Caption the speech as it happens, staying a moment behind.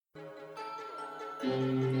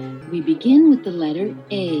We begin with the letter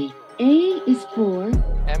A. A is for...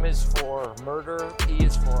 M is for murder. E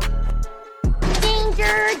is for...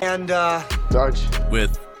 Danger! And, Sarge.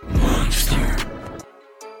 With monster.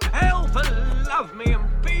 Help! Love me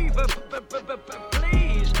and Beavis,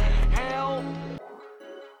 please! Help!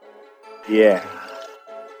 Yeah.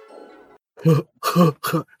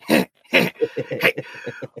 hey,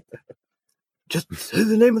 just say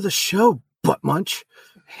the name of the show, Butt Munch.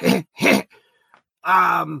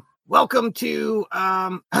 Welcome to,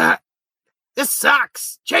 this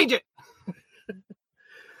sucks. Change it.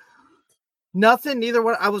 Nothing, neither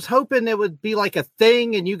one. I was hoping it would be like a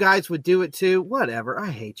thing and you guys would do it too. Whatever.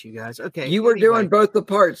 I hate you guys. Okay. You were doing both the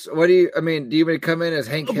parts. What do you, do you want to come in as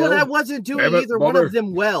Hank Hill? But I wasn't doing either one of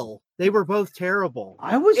them well. They were both terrible.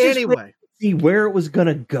 I was just anyway. See where it was going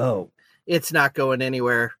to go. It's not going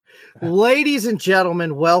anywhere. Ladies and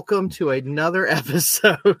gentlemen, welcome to another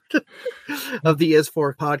episode of the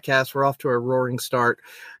Is4 podcast. We're off to a roaring start.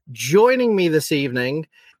 Joining me this evening,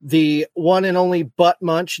 the one and only Butt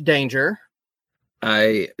Munch Danger.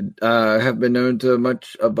 I have been known to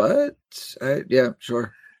munch a butt. Yeah,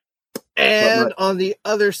 sure. And on the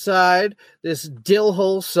other side, this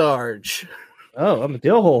dillhole Sarge. Oh, I'm a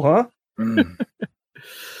dillhole, huh? Mm.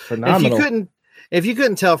 Phenomenal. If you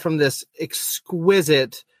couldn't tell from this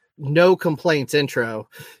exquisite no complaints intro,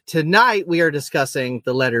 tonight we are discussing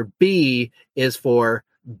the letter B is for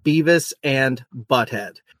Beavis and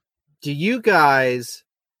Butthead. Do you guys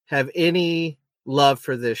have any love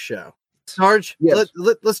for this show? Sarge, yes.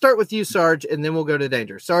 Let's start with you, Sarge, and then we'll go to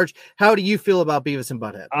Danger. Sarge, how do you feel about Beavis and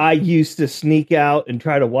Butthead? I used to sneak out and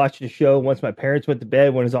try to watch the show once my parents went to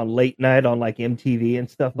bed when it was on late night on like MTV and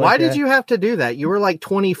stuff like that. Why did you have to do that? You were like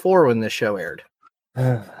 24 when this show aired.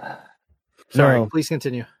 Sorry, please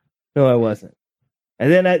continue. No, I wasn't. And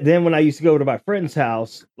then when I used to go to my friend's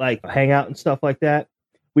house, like hang out and stuff like that,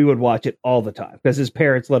 we would watch it all the time because his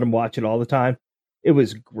parents let him watch it all the time. It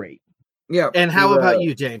was great. Yeah. And how about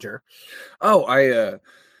you, Danger? Oh, I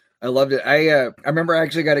loved it. I remember I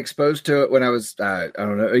actually got exposed to it when I was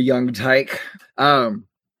a young tyke. No,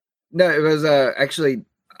 it was actually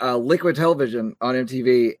Liquid Television on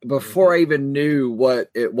MTV before I even knew what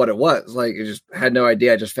it was. Like, I just had no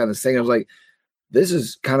idea. I just found this thing. I was like, this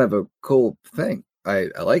is kind of a cool thing. I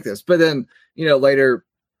like this. But then, later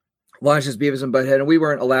launched as Beavis and Butthead, and we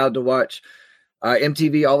weren't allowed to watch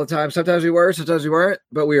MTV all the time. Sometimes we were, sometimes we weren't,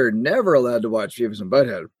 but we were never allowed to watch Beavis and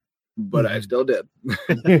Butthead. But I still did.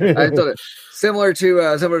 I still did. Similar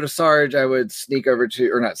to Sarge, I would sneak over to,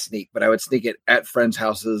 or not sneak, but I would sneak it at friends'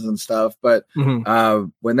 houses and stuff. But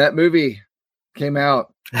when that movie came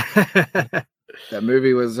out, that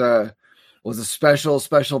movie was a special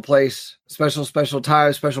place, special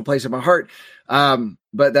time, special place in my heart.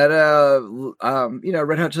 But that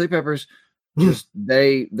Red Hot Chili Peppers, just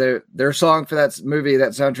their song for that movie,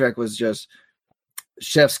 that soundtrack was just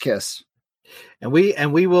chef's kiss. And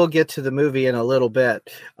we will get to the movie in a little bit.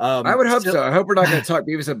 I would hope so. I hope we're not going to talk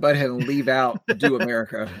Beavis and Butthead and leave out Do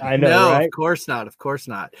America. I know, no, right? Of course not. Of course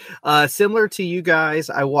not. Similar to you guys,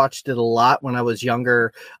 I watched it a lot when I was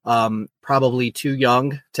younger. Probably too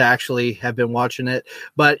young to actually have been watching it.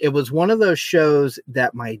 But it was one of those shows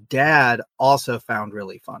that my dad also found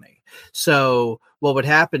really funny. So what would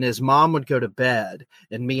happen is Mom would go to bed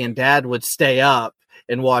and me and Dad would stay up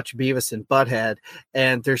and watch Beavis and Butthead.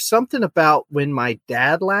 And there's something about when my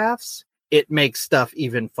dad laughs, it makes stuff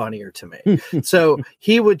even funnier to me. So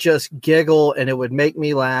he would just giggle and it would make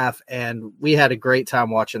me laugh. And we had a great time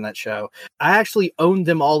watching that show. I actually owned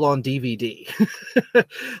them all on DVD.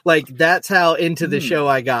 Like that's how into the show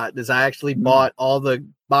I got, is I actually bought all the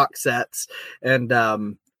box sets. And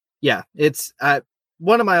it's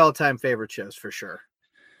one of my all-time favorite shows for sure.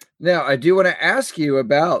 Now, I do want to ask you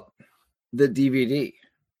about the DVD.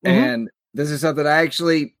 And this is something I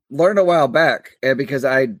actually learned a while back, and because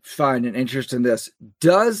I find an interest in this.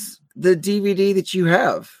 Does the DVD that you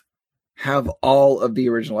have all of the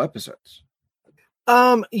original episodes?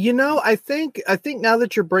 I think now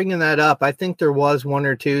that you're bringing that up, I think there was one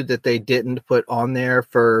or two that they didn't put on there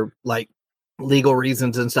for like legal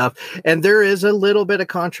reasons and stuff. And there is a little bit of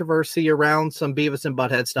controversy around some Beavis and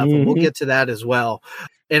Butthead stuff, and we'll get to that as well.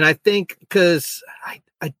 And I think because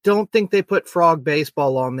I don't think they put Frog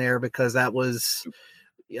Baseball on there because that was,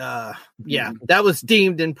 that was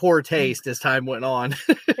deemed in poor taste as time went on.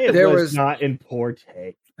 It was not in poor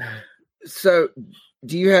taste. So,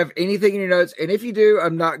 do you have anything in your notes? And if you do,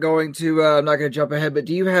 I'm not going to jump ahead. But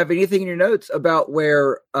do you have anything in your notes about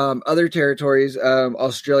where other territories,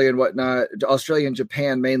 Australia and whatnot, Australia and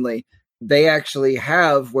Japan mainly, they actually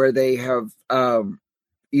have where they have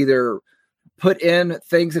either put in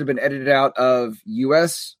things that have been edited out of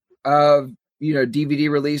US DVD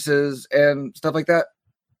releases and stuff like that?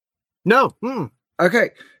 No.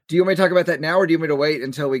 Okay. Do you want me to talk about that now, or do you want me to wait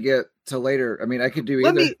until we get to later? I mean, I could do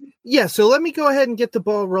either. So let me go ahead and get the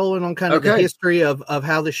ball rolling on kind of the history of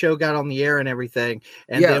how the show got on the air and everything.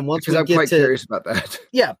 And then once we I'm get quite curious about that.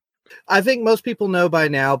 Yeah. I think most people know by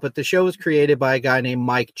now, but the show was created by a guy named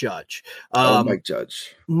Mike Judge. Mike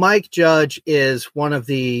Judge. Mike Judge is one of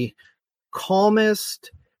the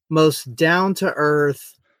calmest, most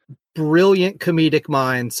down-to-earth, brilliant comedic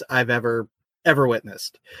minds I've ever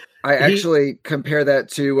witnessed. I actually compare that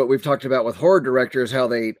to what we've talked about with horror directors, how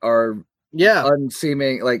they are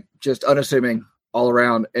unseeming, like just unassuming all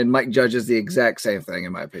around. And Mike Judge is the exact same thing,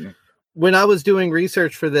 in my opinion. When I was doing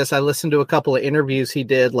research for this, I listened to a couple of interviews he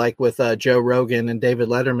did, like with Joe Rogan and David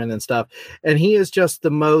Letterman and stuff. And he is just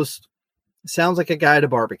the most, sounds like a guy at a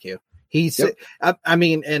barbecue.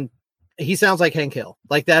 And he sounds like Hank Hill.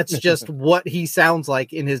 Like that's just what he sounds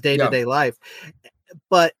like in his day-to-day life.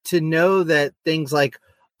 But to know that things like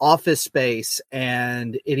Office Space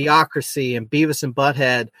and Idiocracy and Beavis and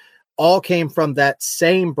Butthead all came from that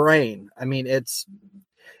same brain. I mean, it's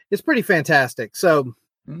pretty fantastic. So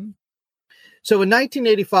in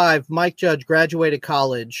 1985, Mike Judge graduated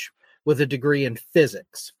college with a degree in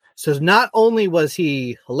physics. So not only was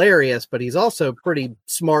he hilarious, but he's also pretty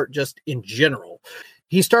smart just in general.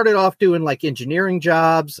 He started off doing like engineering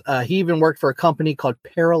jobs. He even worked for a company called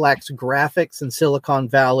Parallax Graphics in Silicon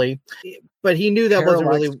Valley. But he knew that wasn't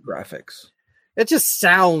really graphics. It just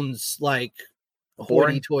sounds like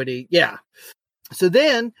hoity-toity. Yeah. So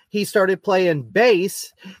then he started playing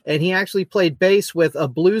bass, and he actually played bass with a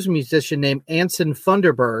blues musician named Anson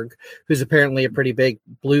Funderburg, who's apparently a pretty big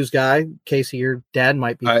blues guy. Casey, your dad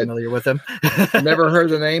might be familiar with him. Never heard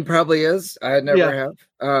the name, probably is. I never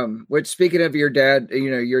have. Which, speaking of your dad,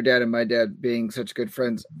 your dad and my dad being such good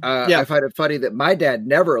friends, I find it funny that my dad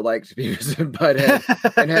never liked Beavis and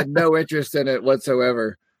Butthead and had no interest in it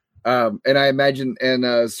whatsoever. And I imagine in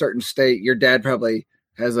a certain state, your dad probably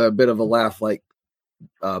has a bit of a laugh like,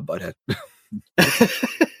 Butthead.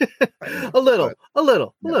 a little.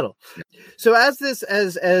 So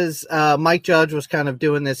as Mike Judge was kind of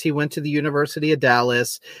doing this, he went to the University of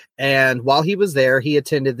Dallas, and while he was there, he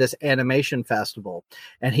attended this animation festival,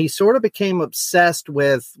 and he sort of became obsessed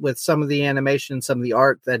with some of the animation, some of the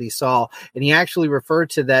art that he saw, and he actually referred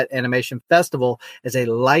to that animation festival as a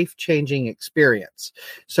life-changing experience.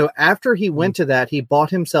 So after he went to that, he bought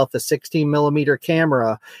himself a 16 millimeter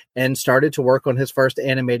camera and started to work on his first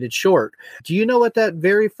animated short. Do you know what that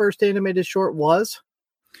very first animated short was?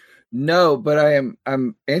 No, but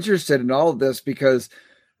I'm interested in all of this because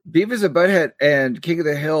Beavis and Butthead and King of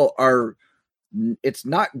the Hill it's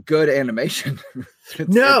not good animation.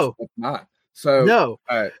 It's not. So no.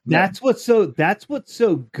 That's what's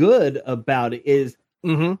so good about it is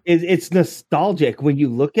it's nostalgic. When you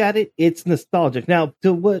look at it, it's nostalgic. Now,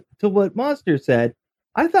 to what Monster said,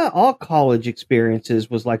 I thought all college experiences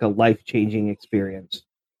was like a life-changing experience.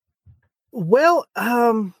 Well,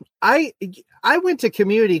 I went to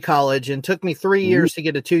community college and took me 3 years to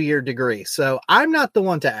get a 2-year degree. So I'm not the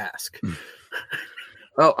one to ask.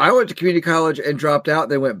 Oh, I went to community college and dropped out,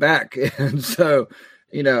 then went back. And so,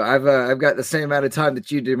 I've got the same amount of time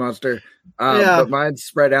that you do, Monster. But mine's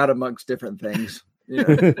spread out amongst different things.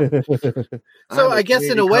 So I guess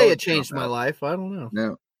in a way it changed my life. I don't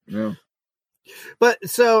know. No. But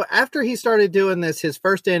so after he started doing this, his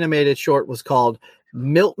first animated short was called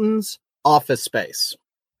Milton's Office Space.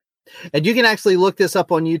 And you can actually look this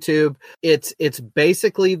up on YouTube. It's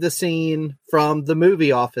basically the scene from the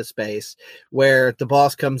movie Office Space where the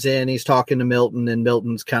boss comes in, he's talking to Milton, and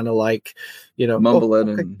Milton's kind of like,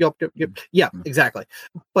 mumbling. Yep. Yeah, exactly.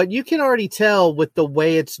 But you can already tell with the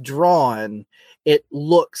way it's drawn, it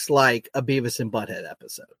looks like a Beavis and Butthead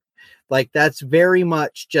episode. Like that's very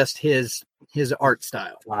much just his art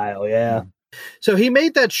style. Yeah. So he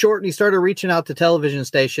made that short and he started reaching out to television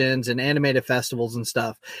stations and animated festivals and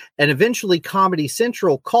stuff. And eventually Comedy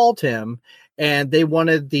Central called him and they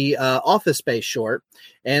wanted the Office Space short.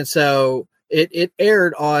 And so it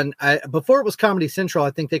aired on, before it was Comedy Central,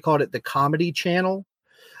 I think they called it the Comedy Channel.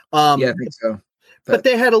 I think so. But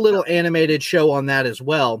they had a little animated show on that as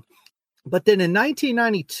well. But then in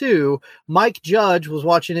 1992, Mike Judge was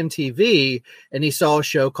watching MTV and he saw a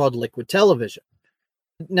show called Liquid Television.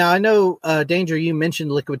 Now, I know, Danger, you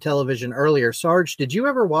mentioned Liquid Television earlier. Sarge, did you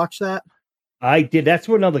ever watch that? I did. That's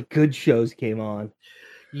when all the good shows came on.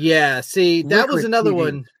 Yeah, see, that was another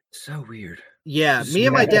one. So weird. Yeah, me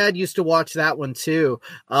and my dad used to watch that one too.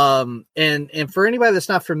 And for anybody that's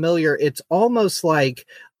not familiar, it's almost like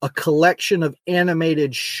a collection of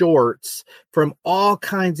animated shorts from all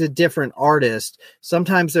kinds of different artists.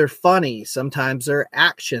 Sometimes they're funny, sometimes they're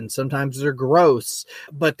action, sometimes they're gross,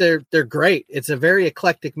 but they're great. It's a very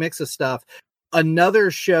eclectic mix of stuff.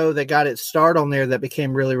 Another show that got its start on there that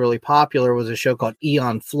became really, really popular was a show called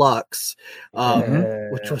Eon Flux,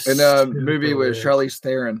 which was a movie with Charlize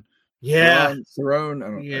Theron. Yeah.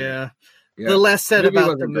 Theron. Yeah. The less said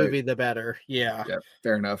about the movie, the better. Yeah. Yeah,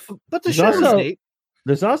 fair enough. But the show was neat.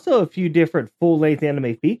 There's also a few different full-length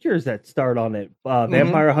anime features that start on it.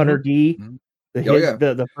 Vampire Hunter D.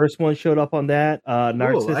 The first one showed up on that.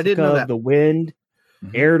 Narcissica of the Wind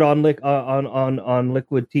aired on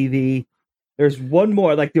Liquid TV. There's one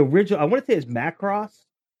more, like the original. I want to say it's Macross,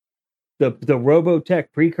 the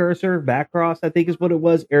Robotech precursor. Macross, I think is what it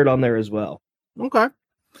was. Aired on there as well. Okay.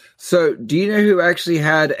 So, do you know who actually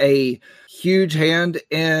had a huge hand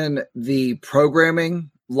in the programming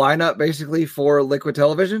lineup, basically for Liquid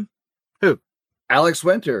Television? Who? Alex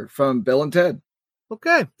Winter from Bill and Ted.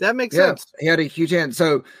 Okay, that makes sense. He had a huge hand.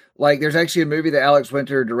 So, like, there's actually a movie that Alex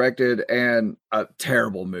Winter directed, and a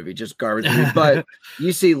terrible movie, just garbage movie. But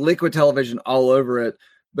you see Liquid Television all over it.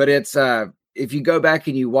 But it's if you go back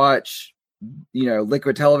and you watch,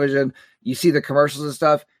 Liquid Television, you see the commercials and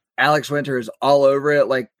stuff. Alex Winter is all over it.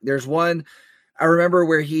 Like, there's one I remember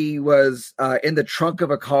where he was in the trunk of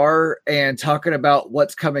a car and talking about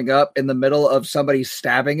what's coming up in the middle of somebody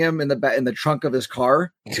stabbing him in the trunk of his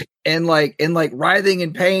car, and like writhing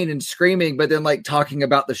in pain and screaming, but then like talking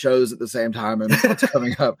about the shows at the same time and what's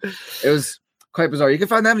coming up. It was quite bizarre. You can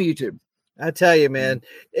find that on YouTube. I tell you, man,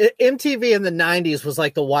 MTV in the 90s was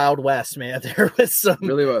like the Wild West, man. There was some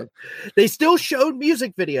really was. They still showed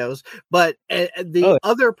music videos, but the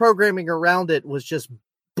other programming around it was just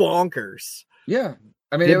bonkers. Yeah,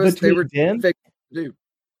 I mean,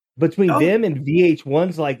 between them and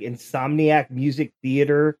VH1's like Insomniac Music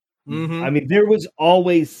Theater. I mean, there was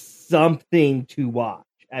always something to watch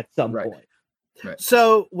at some point. Right.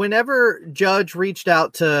 So whenever Judge reached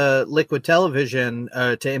out to Liquid Television,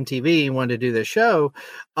 to MTV, and wanted to do this show,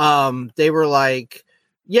 they were like,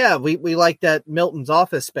 yeah, we like that Milton's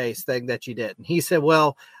Office Space thing that you did. And he said,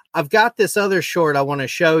 well, I've got this other short I want to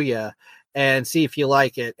show you and see if you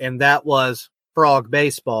like it. And that was Frog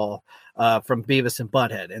Baseball from Beavis and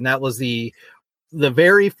Butthead. And that was the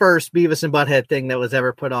very first Beavis and Butthead thing that was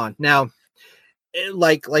ever put on. Now,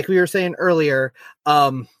 like we were saying earlier,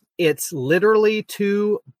 it's literally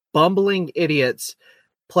two bumbling idiots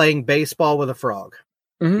playing baseball with a frog.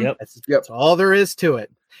 Yep. That's all there is to it.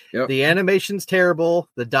 Yep. The animation's terrible.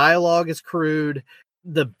 The dialogue is crude.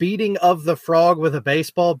 The beating of the frog with a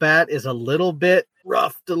baseball bat is a little bit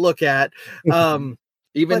rough to look at.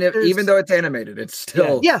 Even though it's animated, it's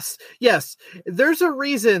still yes. There's a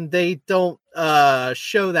reason they don't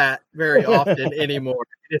show that very often anymore.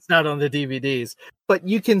 It's not on the DVDs, but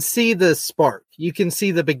you can see the spark. You can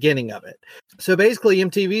see the beginning of it. So basically,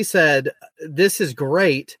 MTV said, "This is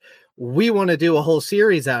great. We want to do a whole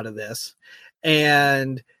series out of this,"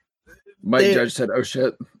 and Mike Judge said, "Oh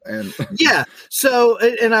shit!" And yeah. So,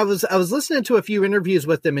 and I was listening to a few interviews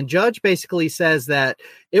with them, and Judge basically says that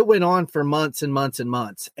it went on for months and months and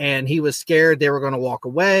months, and he was scared they were going to walk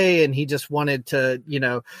away, and he just wanted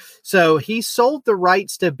to, so he sold the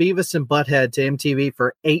rights to Beavis and Butthead to MTV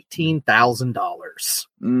for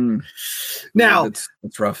 $18,000. Now, it's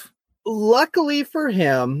rough. Luckily for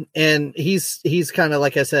him, and he's kind of,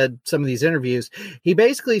 like I said, some of these interviews, he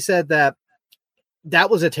basically said that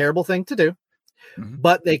was a terrible thing to do,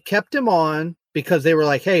 but they kept him on because they were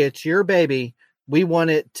like, hey, it's your baby. We want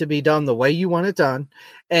it to be done the way you want it done.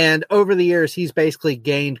 And over the years, he's basically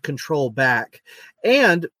gained control back.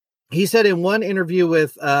 And he said in one interview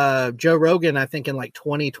with Joe Rogan, I think in like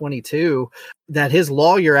 2022, that his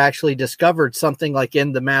lawyer actually discovered something like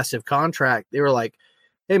in the massive contract. They were like,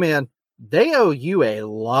 hey, man, they owe you a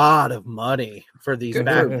lot of money for these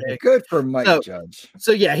back picks. Good for Mike Judge.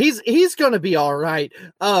 So yeah, he's going to be all right.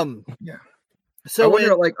 Yeah. So I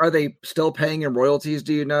wonder, are they still paying him royalties?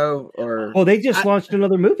 Do you know? Or they just launched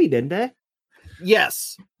another movie, didn't they?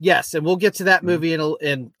 Yes, and we'll get to that movie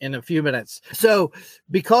in a few minutes. So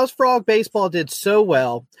because Frog Baseball did so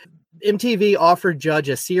well, MTV offered Judge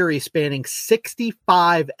a series spanning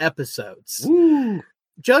 65 episodes. Woo.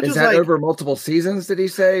 Judge is was that like, over multiple seasons, did he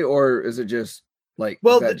say, or is it just like,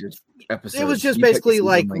 just episodes? It was just basically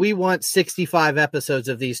like, we want 65 episodes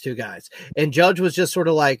of these two guys. And Judge was just sort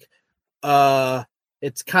of like,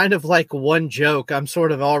 it's kind of like one joke. I'm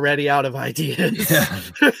sort of already out of ideas. Yeah.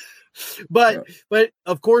 But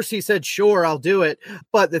of course he said, sure, I'll do it.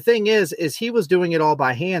 But the thing is he was doing it all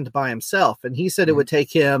by hand by himself. And he said it would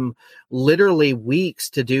take him literally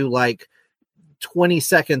weeks to do like 20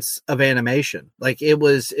 seconds of animation. Like it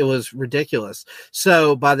was ridiculous.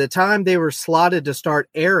 So by the time they were slotted to start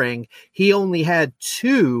airing, he only had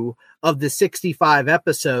 2 of the 65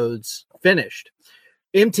 episodes finished.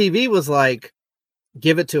 MTV was like,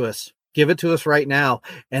 give it to us right now.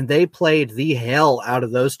 And they played the hell out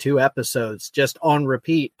of those 2 episodes just on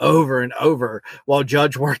repeat over and over while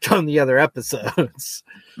Judge worked on the other episodes.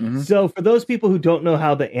 Mm-hmm. So for those people who don't know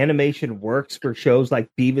how the animation works for shows like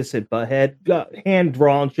Beavis and Butthead,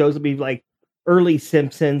 hand-drawn shows would be like early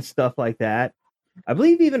Simpsons, stuff like that. I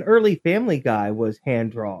believe even early Family Guy was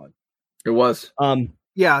hand-drawn. It was.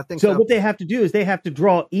 Yeah, I think so. So what they have to do is they have to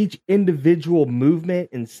draw each individual movement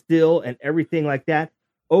and still and everything like that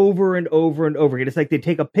over and over and over again. It's like they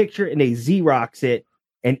take a picture and they Xerox it,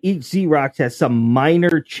 and each Xerox has some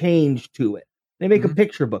minor change to it. They make a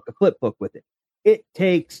picture book, a flip book with it. It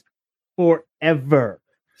takes forever.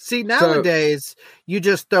 See, nowadays, you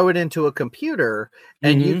just throw it into a computer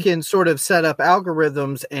and you can sort of set up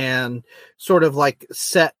algorithms and sort of like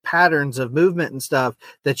set patterns of movement and stuff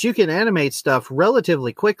that you can animate stuff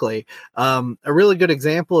relatively quickly. A really good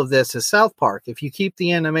example of this is South Park. If you keep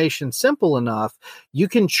the animation simple enough, you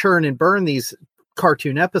can churn and burn these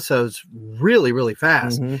cartoon episodes really, really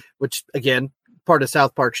fast, which again, part of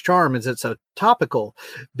South Park's charm is it's so topical.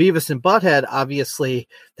 Beavis and Butthead, obviously,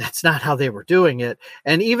 that's not how they were doing it.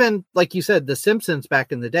 And even, like you said, The Simpsons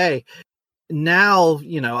back in the day, now,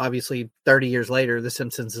 you know, obviously 30 years later, The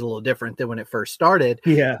Simpsons is a little different than when it first started.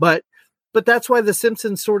 Yeah. But that's why The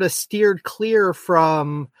Simpsons sort of steered clear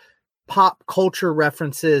from pop culture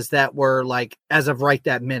references that were like, as of right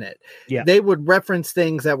that minute. Yeah. They would reference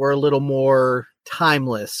things that were a little more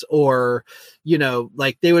timeless, or, you know,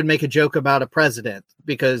 like they would make a joke about a president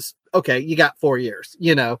because, okay, you got 4 years,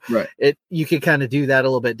 you know, right. You could kind of do that a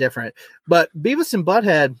little bit different. But Beavis and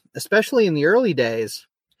Butthead, especially in the early days,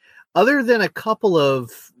 other than a couple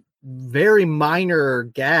of very minor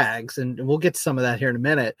gags, and we'll get to some of that here in a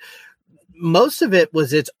minute, most of it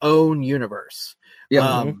was its own universe.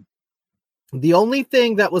 Yeah. The only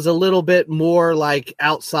thing that was a little bit more like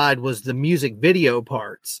outside was the music video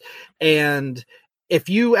parts. And if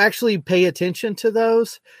you actually pay attention to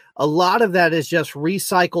those, a lot of that is just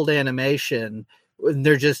recycled animation.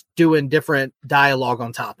 They're just doing different dialogue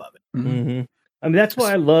on top of it. I mean, that's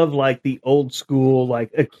why I love like the old school,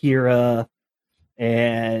 like Akira,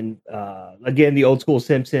 and again, the old school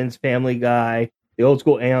Simpsons, Family Guy, the old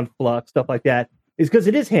school Aeon Flux, stuff like that. Is because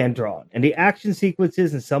it is hand drawn, and the action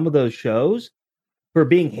sequences in some of those shows for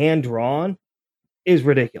being hand drawn is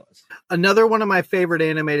ridiculous. Another one of my favorite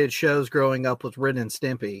animated shows growing up was Ren and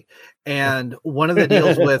Stimpy, and one of the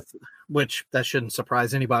deals with, which that shouldn't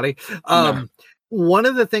surprise anybody, one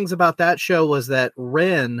of the things about that show was that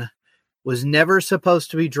Ren was never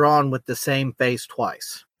supposed to be drawn with the same face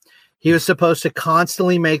twice. He was supposed to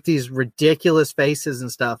constantly make these ridiculous faces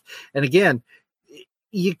and stuff, and again,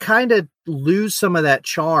 you kind of lose some of that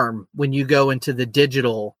charm when you go into the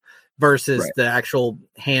digital versus the actual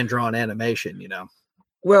hand-drawn animation, you know?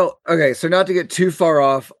 Well, okay. So not to get too far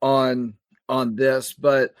off on this,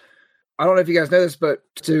 but I don't know if you guys know this, but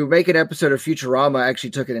to make an episode of Futurama actually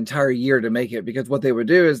took an entire year to make it, because what they would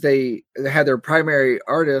do is they had their primary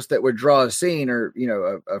artist that would draw a scene or, you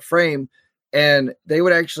know, a frame, and they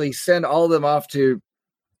would actually send all of them off to,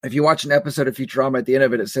 if you watch an episode of Futurama, at the end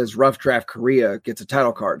of it, it says Rough Draft Korea gets a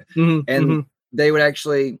title card. And they would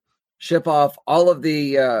actually ship off all of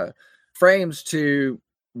the frames to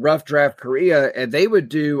Rough Draft Korea, and they would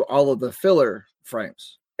do all of the filler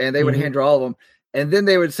frames, and they would hand draw all of them. And then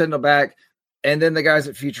they would send them back. And then the guys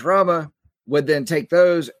at Futurama would then take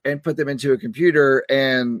those and put them into a computer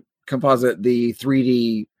and composite the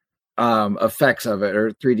 3D effects of it,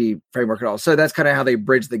 or 3D framework at all. So that's kind of how they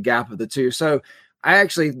bridge the gap of the two. So I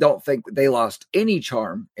actually don't think they lost any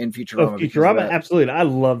charm in Futurama. Oh, Futurama, absolutely. I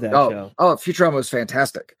love that show. Oh, Futurama was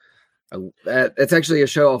fantastic. It's actually a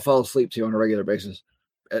show I'll fall asleep to on a regular basis.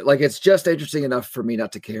 Like, it's just interesting enough for me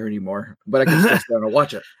not to care anymore, but I can still sit down and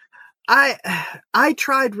watch it. I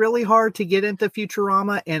tried really hard to get into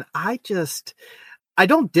Futurama, and I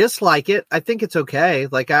don't dislike it. I think it's okay.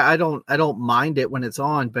 Like, I don't mind it when it's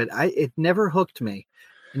on, but it never hooked me.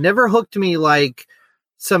 It never hooked me like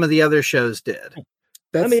some of the other shows did.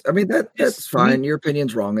 That's fine. Your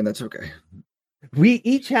opinion's wrong, and that's okay. We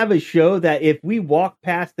each have a show that if we walk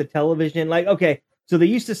past the television, like, okay, so they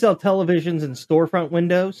used to sell televisions in storefront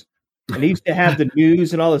windows, and they used to have the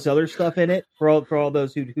news and all this other stuff in it for all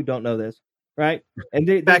those who don't know this, right? And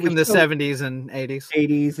they back in the 70s and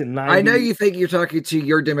 80s and 90s. I know you think you're talking to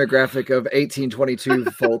your demographic of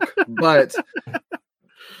 1822 folk, but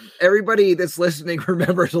everybody that's listening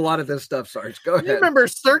remembers a lot of this stuff, Sarge. Go ahead. You remember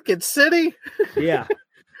Circuit City? Yeah.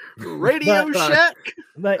 Radio Shack?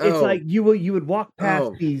 But it's like you would walk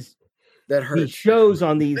past these shows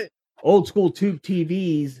on these old school tube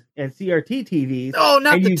TVs and CRT TVs. Oh,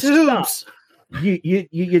 not the tubes.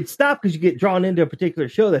 You'd stop because you get drawn into a particular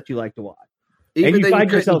show that you like to watch. Even though you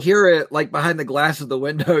couldn't hear it, like behind the glass of the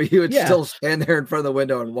window, you would still stand there in front of the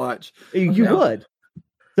window and watch. You would.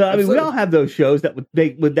 So I mean, we all have those shows that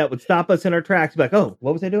would stop us in our tracks. Like, oh,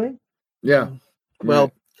 what was I doing? Yeah.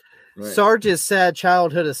 Well, Sarge's sad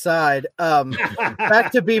childhood aside,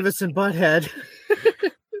 back to Beavis and Butthead.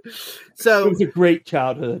 So it was a great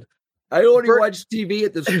childhood. I only watched TV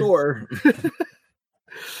at the store.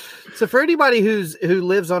 So for anybody who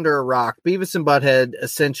lives under a rock, Beavis and Butthead,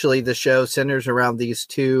 essentially the show centers around these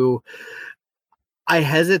two, I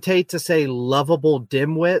hesitate to say lovable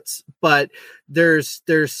dimwits, but there's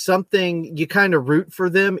something you kind of root for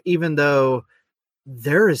them, even though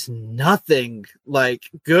there is nothing like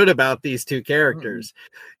good about these two characters.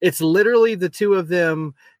 It's literally the two of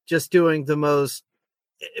them just doing the most.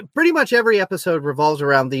 Pretty much every episode revolves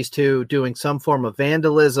around these two doing some form of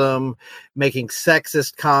vandalism, making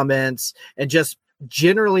sexist comments, and just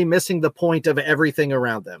generally missing the point of everything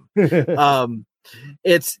around them.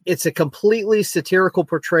 It's a completely satirical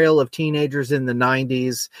portrayal of teenagers in the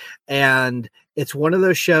 90s, and it's one of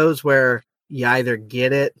those shows where you either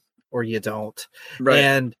get it or you don't. Right.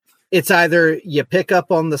 And it's either you pick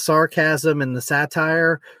up on the sarcasm and the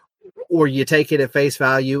satire, or you take it at face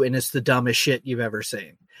value and it's the dumbest shit you've ever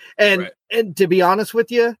seen. And and to be honest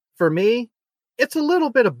with you, for me, it's a little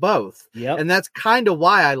bit of both. Yeah. And that's kind of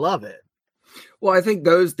why I love it. Well, I think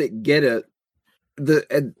those that get it, they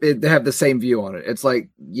have the same view on it. It's like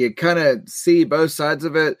you kind of see both sides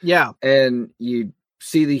of it. Yeah. And you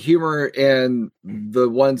see the humor and the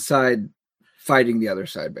one side fighting the other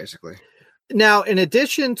side, basically. Now, in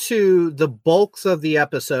addition to the bulks of the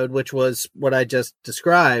episode, which was what I just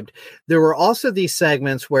described, there were also these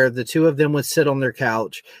segments where the two of them would sit on their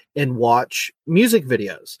couch and watch music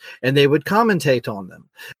videos, and they would commentate on them.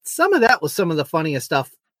 Some of that was some of the funniest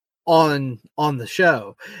stuff on the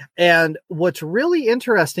show. And what's really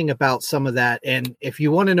interesting about some of that, and if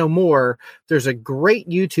you want to know more, there's a great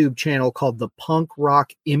YouTube channel called the Punk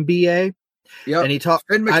Rock MBA. Yeah, and he talked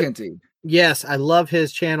Ben McKenty. Yes, I love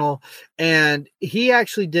his channel. And he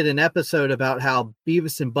actually did an episode about how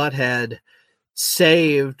Beavis and Butthead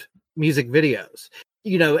saved music videos.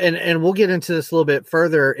 You know, and we'll get into this a little bit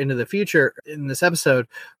further into the future in this episode.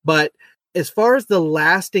 But as far as the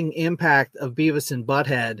lasting impact of Beavis and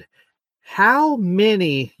Butthead, how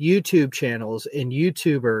many YouTube channels and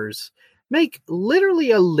YouTubers make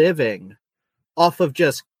literally a living off of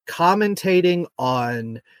just commentating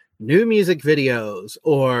on new music videos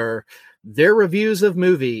or their reviews of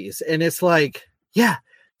movies? And it's like, yeah,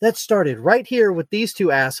 that started right here with these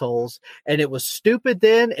two assholes, and it was stupid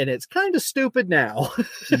then, and it's kind of stupid now.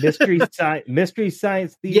 Mystery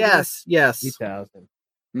Science Theater. Yes. 2000.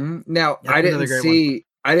 Now, I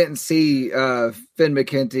didn't see Finn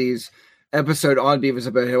McKenty's episode on Beavis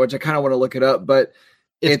and Butthead, which I kind of want to look it up, but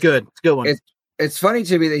it's good. It's a good one. It's funny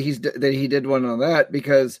to me that he did one on that,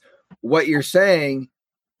 because what you're saying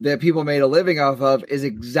that people made a living off of is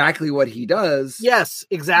exactly what he does. Yes,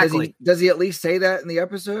 exactly. Does he at least say that in the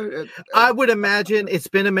episode? I would imagine. It's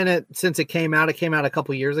been a minute since it came out. It came out a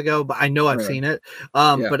couple years ago, but I know I've seen it.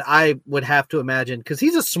 But I would have to imagine, because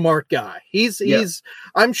he's a smart guy.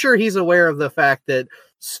 I'm sure he's aware of the fact that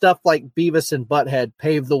stuff like Beavis and Butthead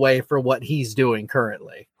paved the way for what he's doing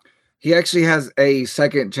currently. He actually has a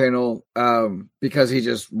second channel because he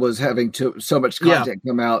just was having so much content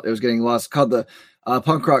come out. It was getting lost, called the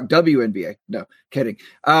Punk Rock WNBA. No, kidding.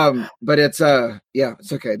 But it's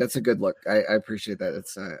it's okay. That's a good look. I appreciate that.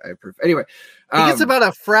 It's I approve. Anyway, he gets about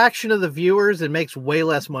a fraction of the viewers and makes way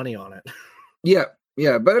less money on it. Yeah.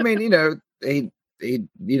 But I mean, he had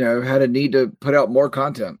a need to put out more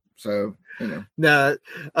content. So,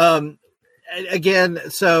 again,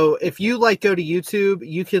 so if you go to YouTube,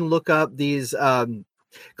 you can look up these,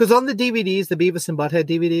 because on the DVDs, the Beavis and Butthead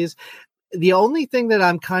DVDs, the only thing that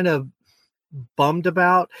I'm kind of bummed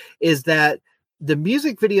about is that the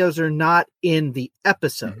music videos are not in the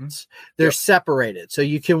episodes. They're separated. So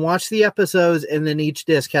you can watch the episodes, and then each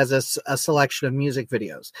disc has a selection of music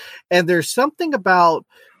videos. And there's something about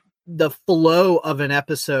the flow of an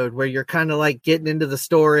episode where you're kind of like getting into the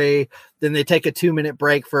story, then they take a 2-minute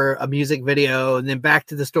break for a music video, and then back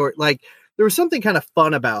to the story. Like, there was something kind of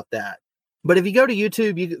fun about that. But if you go to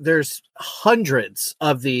YouTube, there's hundreds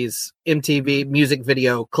of these MTV music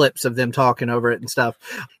video clips of them talking over it and stuff.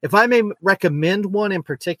 If I may recommend one in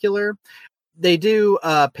particular, they do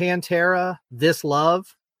Pantera, This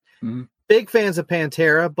Love. Mm-hmm. Big fans of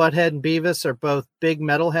Pantera. Butthead and Beavis are both big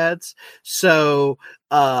metalheads. So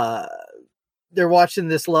they're watching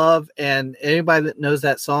This Love, and anybody that knows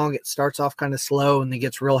that song, it starts off kind of slow and then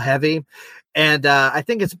gets real heavy. And I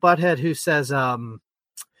think it's Butthead who says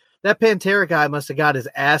that Pantera guy must have got his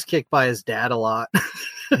ass kicked by his dad a lot.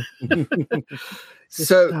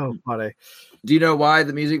 So funny. Do you know why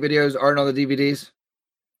the music videos aren't on the DVDs?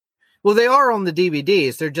 Well, they are on the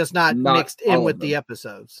DVDs. They're just not mixed in with the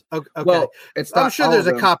episodes. Okay. Well, I'm sure there's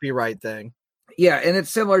a copyright thing. Yeah, and it's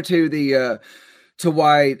similar to the to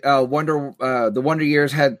why the Wonder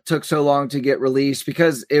Years took so long to get released,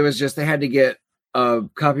 because it was just they had to get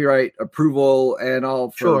copyright approval and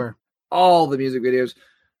all for all the music videos.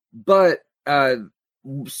 But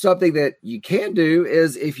something that you can do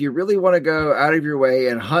is, if you really want to go out of your way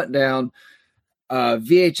and hunt down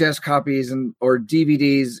VHS copies or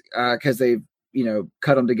DVDs, because they've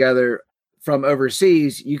cut them together from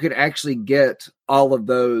overseas, you can actually get all of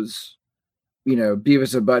those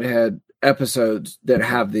Beavis and Butthead episodes that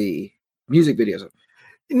have the music videos.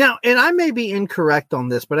 Now, and I may be incorrect on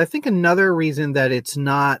this, but I think another reason that it's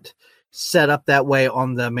not set up that way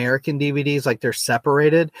on the American DVDs, like they're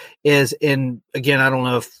separated, is again, I don't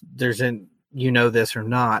know if there's this or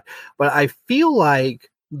not, but I feel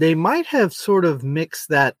like they might have sort of mixed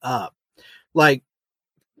that up. Like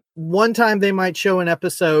one time they might show an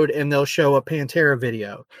episode and they'll show a Pantera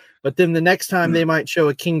video, but then the next time they might show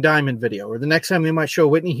a King Diamond video, or the next time they might show a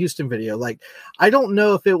Whitney Houston video. Like, I don't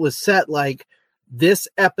know if it was set like this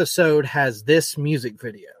episode has this music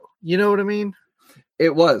video. You know what I mean?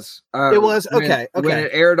 It was. It was? Okay. When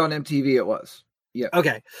it aired on MTV, it was. Yeah.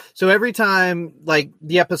 Okay. So every time like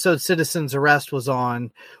the episode Citizen's Arrest was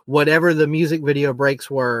on, whatever the music video breaks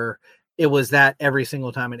were, it was that every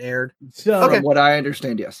single time it aired. So from what I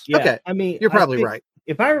understand, yes. Yeah, okay. I mean, you're probably right.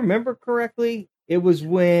 If I remember correctly, it was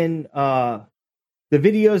when the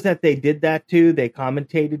videos that they did that to, they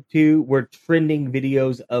commentated to, were trending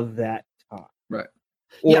videos of that time. Right.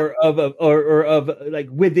 Or of like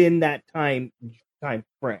within that time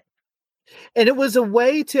frame. And it was a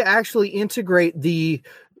way to actually integrate the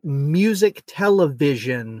music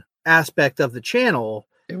television aspect of the channel.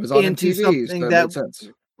 It was on into MTV, something so that made sense.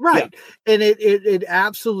 Right. Yeah. And it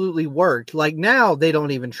absolutely worked. Like now they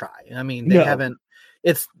don't even try. I mean, they haven't.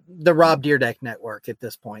 It's the Rob Dyrdek network at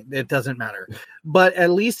this point. It doesn't matter. But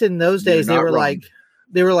at least in those days, they were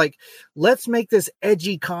like, let's make this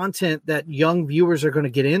edgy content that young viewers are going to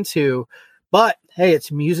get into. But hey,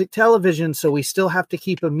 it's music television, so we still have to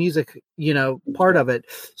keep a music, part of it.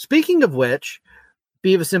 Speaking of which,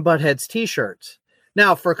 Beavis and Butthead's t-shirts.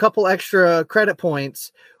 Now, for a couple extra credit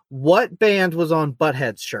points, what band was on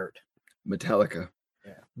Butthead's shirt? Metallica.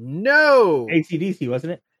 Yeah. No. AC/DC,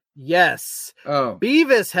 wasn't it? Yes. Oh.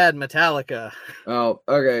 Beavis had Metallica. Oh,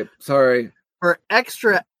 okay. Sorry. For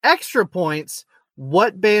extra points,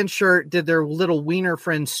 what band shirt did their little wiener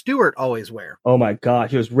friend Stuart always wear? Oh my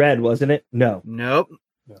gosh, it was red, wasn't it? No. Nope.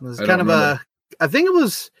 It was kind of I think it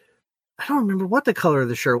was, I don't remember what the color of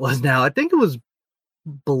the shirt was now. I think it was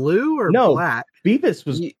blue or black. Beavis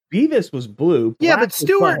was blue. Yeah, but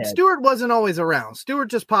Stuart wasn't always around. Stuart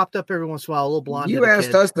just popped up every once in a while, a little blonde. You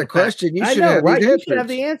asked us the question. You should have right? You should have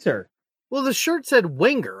the answer. Well, the shirt said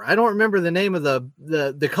Winger. I don't remember the name of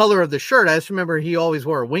the color of the shirt. I just remember he always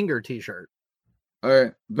wore a Winger t-shirt. All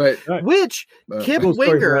right, but which Kip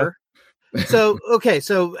Winger. So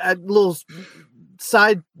a little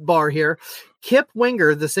sidebar here. Kip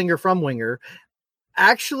Winger, the singer from Winger,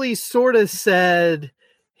 actually sort of said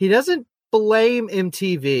he doesn't blame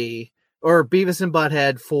MTV or Beavis and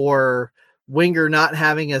Butthead for Winger not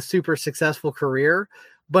having a super successful career,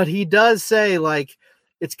 but he does say like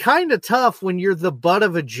it's kind of tough when you're the butt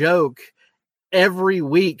of a joke every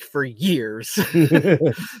week for years.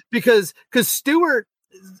 because Stuart,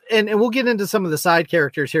 and we'll get into some of the side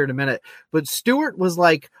characters here in a minute, but Stuart was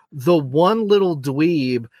like the one little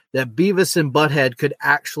dweeb that Beavis and Butthead could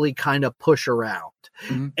actually kind of push around.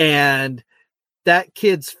 Mm-hmm. And that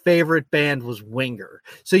kid's favorite band was Winger.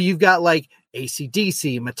 So you've got like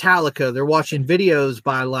AC/DC, Metallica. They're watching videos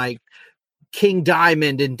by like King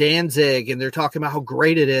Diamond and Danzig, and they're talking about how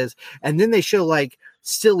great it is. And then they show like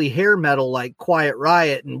silly hair metal like Quiet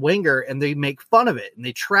Riot and Winger, and they make fun of it and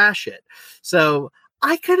they trash it. So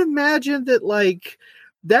I could imagine that like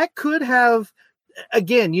that could have,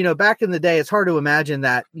 again, back in the day, it's hard to imagine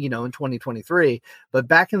that, in 2023, but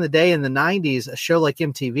back in the day in the 90s, a show like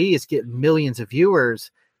MTV is getting millions of viewers.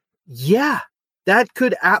 Yeah, that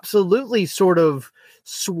could absolutely sort of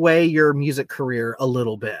sway your music career a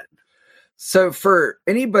little bit. So for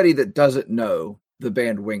anybody that doesn't know the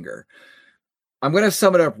band Winger, I'm going to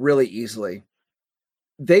sum it up really easily.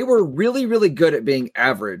 They were really, really good at being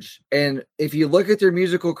average. And if you look at their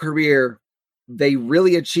musical career, they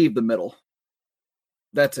really achieved the middle.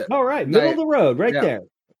 That's it. All right. Middle of the road, right yeah, there.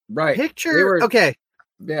 Right. Okay.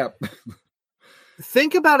 Yeah.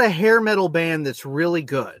 Think about a hair metal band that's really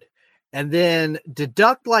good, and then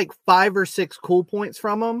deduct like 5 or 6 cool points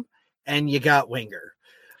from them, and you got Winger.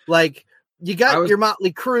 Like, you got your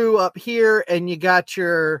Motley Crue up here, and you got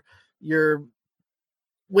your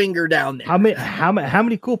Winger down there. How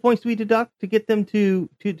many cool points do we deduct to get them to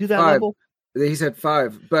that 5. level? He said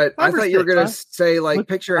 5, but 5 I thought you were going to say, like,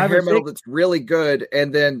 picture a hair metal that's really good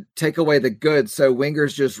and then take away the good. So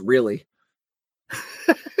Winger's just really.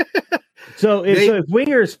 So if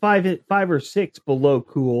Winger is 5 or 6 below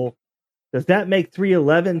cool, does that make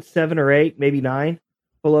 311 7 or 8, maybe 9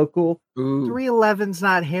 below cool? 311's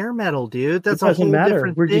not hair metal, dude. That's a whole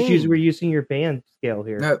different thing. We're using your band scale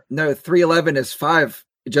here. No, 311 is 5.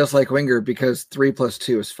 Just like Winger, because 3 plus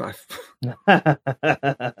 2 is 5.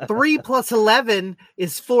 3 plus 11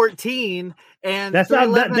 is 14, and that's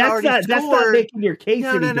not making your case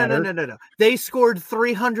any better. No. They scored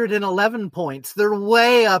 311 points. They're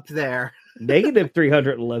way up there. Negative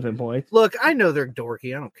 311 points. Look, I know they're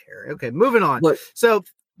dorky. I don't care. Okay, moving on. Look, so,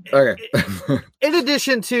 okay. In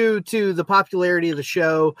addition to the popularity of the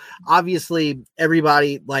show, obviously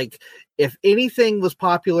everybody, like, if anything was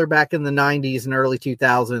popular back in the 90s and early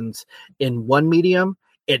 2000s in one medium,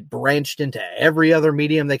 it branched into every other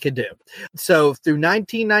medium they could do. So through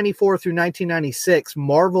 1994 through 1996,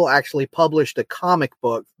 Marvel actually published a comic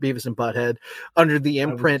book, Beavis and Butthead, under the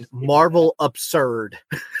imprint Marvel Absurd.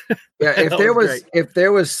 Yeah, if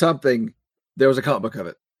there was something, there was a comic book of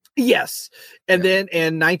it. Yes. And then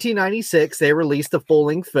in 1996, they released the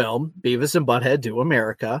full-length film, Beavis and Butthead Do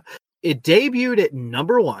America. It debuted at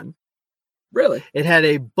number 1. Really? It had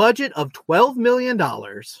a budget of $12 million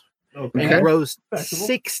and it grossed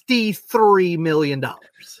 $63 million.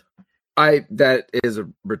 That is a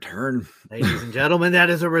return. Ladies and gentlemen, that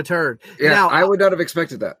is a return. Yeah, now, I would not have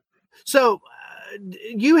expected that. So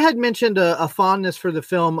you had mentioned a fondness for the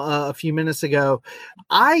film a few minutes ago.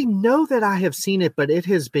 I know that I have seen it, but it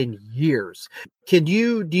has been years. Do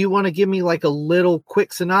you want to give me like a little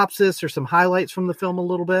quick synopsis or some highlights from the film a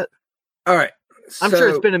little bit? All right. I'm sure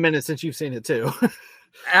it's been a minute since you've seen it too.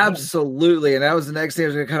 Absolutely. And that was the next thing I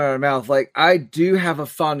was going to come out of my mouth. Like, I do have a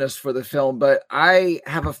fondness for the film, but I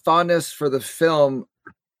have a fondness for the film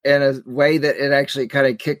in a way that it actually kind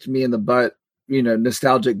of kicked me in the butt,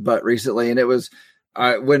 nostalgic butt recently. And it was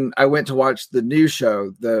when I went to watch the new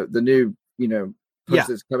show, the new,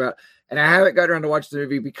 that's come out. And I haven't gotten around to watch the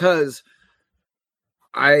movie because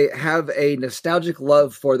I have a nostalgic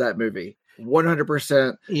love for that movie.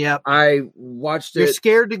 100%. Yep. I watched it. You're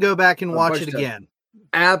scared to go back and watch it again.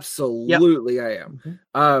 Absolutely, yep. I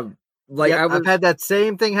am. I've had that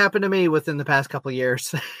same thing happen to me within the past couple of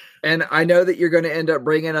years. And I know that you're going to end up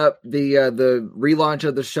bringing up the relaunch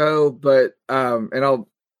of the show, but and I'll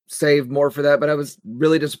save more for that. But I was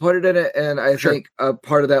really disappointed in it, and I think a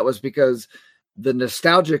part of that was because the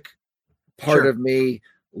nostalgic part of me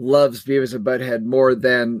loves Beavis and Butthead more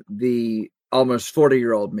than the almost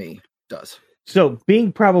 40-year-old me does. So,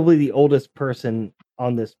 being probably the oldest person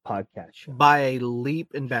on this podcast show, by a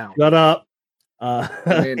leap and bound. Shut up. I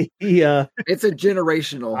mean, it's a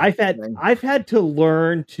generational. I've had to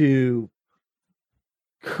learn to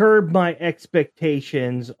curb my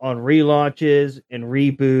expectations on relaunches and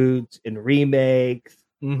reboots and remakes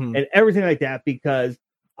and everything like that, because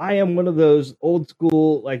I am one of those old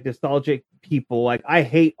school, like, nostalgic people. Like, I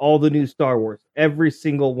hate all the new Star Wars, every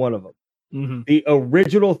single one of them. The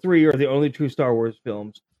original 3 are the only true Star Wars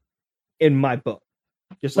films in my book.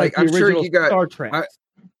 Just like the original Star Trek.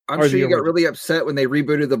 I'm sure you got really upset when they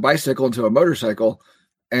rebooted the bicycle into a motorcycle,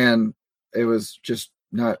 and it was just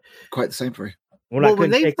not quite the same for you.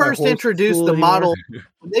 When they first introduced the Model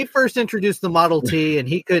T, and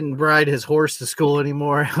he couldn't ride his horse to school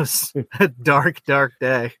anymore, it was a dark, dark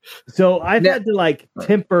day. So I've had to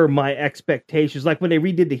temper my expectations, like when they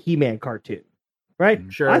redid the He-Man cartoon, right?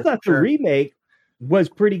 Sure. I thought the remake was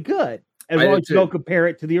pretty good, as long as you don't compare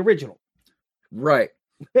it to the original. Right.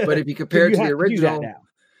 But if you compare it to the original,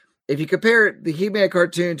 if you compare the He-Man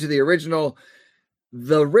cartoon to the original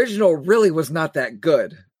really was not that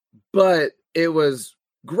good, but it was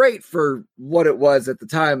great for what it was at the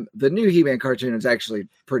time. The new He-Man cartoon is actually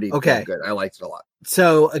pretty good. I liked it a lot.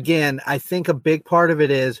 So again, I think a big part of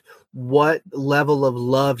it is what level of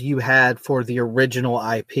love you had for the original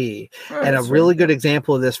IP. And a really good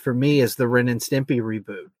example of this for me is the Ren and Stimpy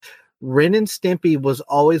reboot. Ren and Stimpy was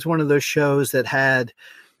always one of those shows that had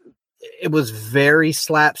it was very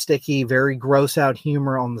slapsticky, very gross out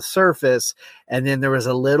humor on the surface. And then there was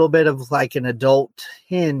a little bit of like an adult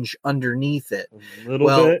hinge underneath it. A little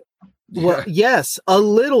bit. Well, yes, a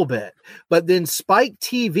little bit. But then Spike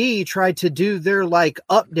TV tried to do their like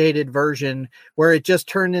updated version where it just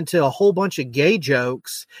turned into a whole bunch of gay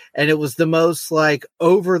jokes. And it was the most like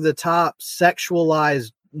over the top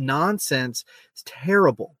sexualized nonsense. It's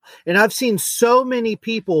terrible. And I've seen so many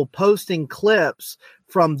people posting clips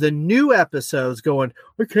from the new episodes going,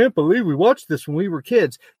 I can't believe we watched this when we were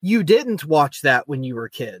kids. You didn't watch that when you were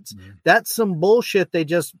kids. Mm-hmm. That's some bullshit they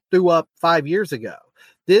just threw up 5 years ago.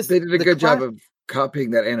 They did a good job of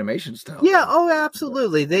copying that animation style. Yeah, oh,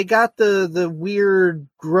 absolutely. They got the weird,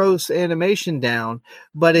 gross animation down,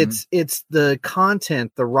 but it's the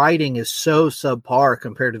content, the writing is so subpar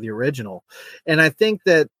compared to the original. And I think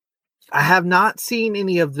that I have not seen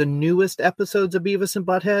any of the newest episodes of Beavis and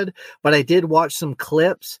Butthead, but I did watch some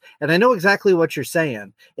clips, and I know exactly what you're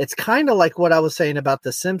saying. It's kind of like what I was saying about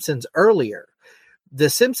The Simpsons earlier. The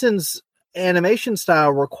Simpsons animation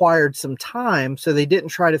style required some time, so they didn't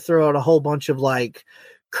try to throw out a whole bunch of like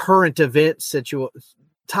current event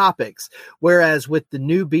topics. Whereas with the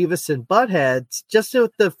new Beavis and Butthead, just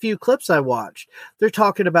with the few clips I watched, they're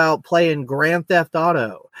talking about playing Grand Theft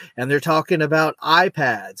Auto and they're talking about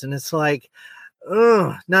iPads, and it's like,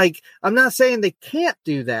 ugh, like I'm not saying they can't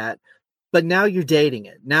do that, but now you're dating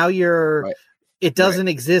it. Now it doesn't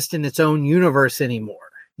exist in its own universe anymore.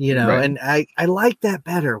 You know, and I like that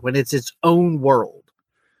better when it's its own world.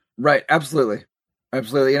 Right. Absolutely.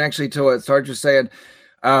 Absolutely. And actually, to what Sarge was saying,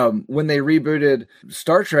 when they rebooted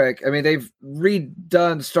Star Trek, I mean, they've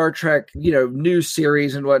redone Star Trek, new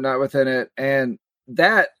series and whatnot within it. And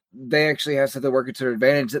that they actually have something working to their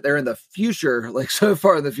advantage, that they're in the future, like so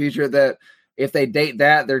far in the future, that if they date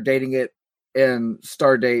that, they're dating it in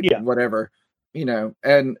Stardate, whatever.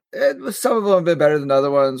 And some of them have been better than other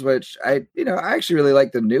ones, which I actually really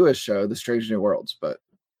like the newest show, The Strange New Worlds, but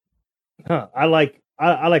I like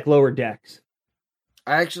Lower Decks.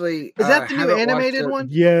 I actually is that the new animated one?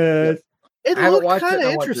 Yes, it looked kind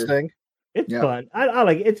of interesting. It's fun. I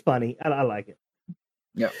like it. It's funny. I like it.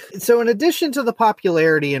 Yeah. So in addition to the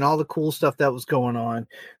popularity and all the cool stuff that was going on,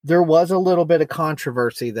 there was a little bit of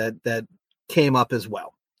controversy that came up as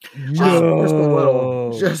well. Just a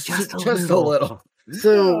little. Just a little.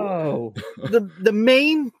 So the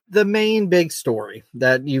main big story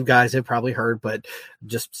that you guys have probably heard, but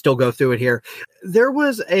just still go through it here. There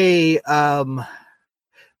was a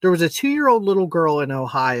 2-year-old little girl in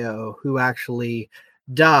Ohio who actually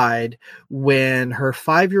died when her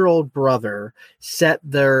 5-year-old brother set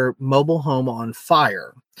their mobile home on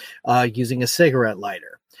fire using a cigarette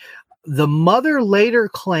lighter. The mother later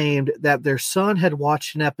claimed that their son had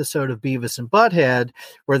watched an episode of Beavis and Butthead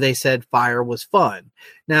where they said fire was fun.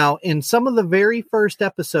 Now, in some of the very first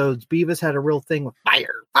episodes, Beavis had a real thing with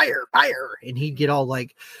fire, fire, fire. And he'd get all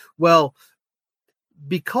like, well,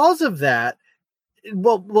 because of that,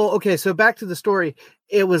 okay, so back to the story.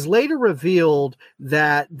 It was later revealed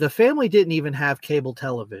that the family didn't even have cable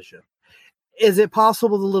television. Is it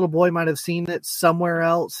possible the little boy might have seen it somewhere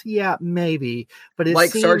else? Yeah, maybe. But it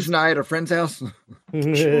seems... Sarge and I at a friend's house?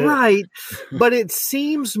 Right. But it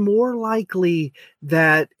seems more likely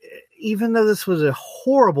that even though this was a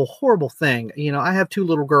horrible, horrible thing, I have 2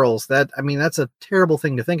 little girls. That's a terrible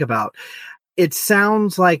thing to think about. It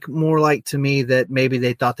sounds like more like to me that maybe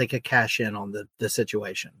they thought they could cash in on the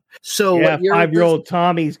situation. So 5-year-old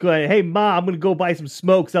Tommy's going, hey, Mom, I'm going to go buy some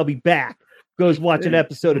smokes. I'll be back. Goes watch an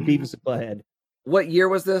episode of Beavis and Butthead. What year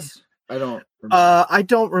was this? I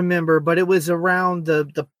don't remember, but it was around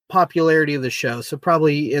the popularity of the show. So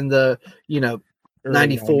probably in the,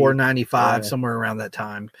 94, 95, somewhere around that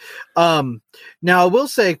time. Now I will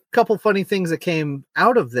say a couple funny things that came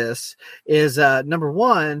out of this is number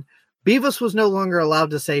one, Beavis was no longer allowed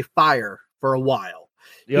to say fire for a while.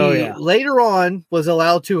 Later on was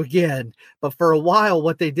allowed to again, but for a while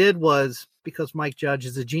what they did was, because Mike Judge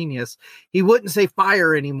is a genius, he wouldn't say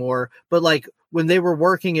fire anymore, but like when they were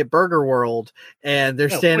working at Burger World and they're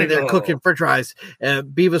standing there cooking french fries,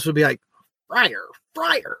 Beavis would be like, fryer,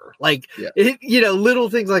 like, little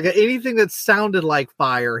things like anything that sounded like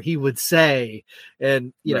fire, he would say.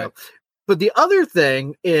 And, know, but the other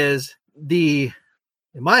thing is in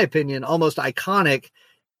my opinion, almost iconic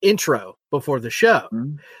intro before the show.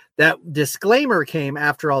 Mm-hmm. That disclaimer came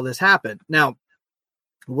after all this happened. Now,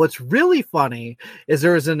 what's really funny is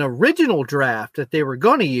there was an original draft that they were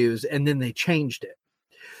going to use, and then they changed it.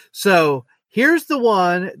 So here's the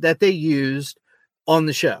one that they used on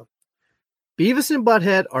the show. Beavis and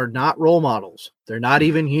Butthead are not role models. They're not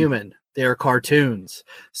even human. They are cartoons.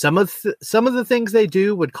 Some of the things they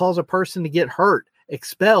do would cause a person to get hurt,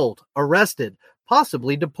 expelled, arrested,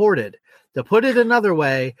 possibly deported. To put it another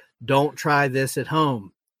way, don't try this at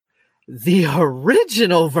home. The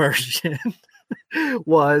original version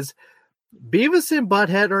was Beavis and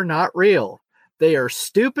Butthead are not real. They are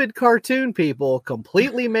stupid cartoon people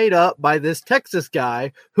completely made up by this Texas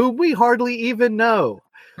guy whom we hardly even know.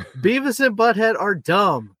 Beavis and Butthead are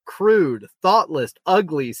dumb, crude, thoughtless,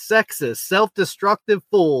 ugly, sexist, self-destructive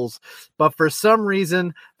fools, but for some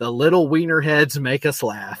reason, the little wiener heads make us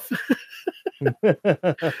laugh.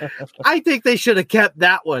 I think they should have kept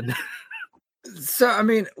that one. So, I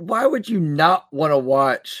mean, why would you not want to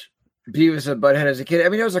watch Beavis and Butthead as a kid? I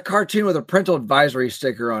mean, it was a cartoon with a parental advisory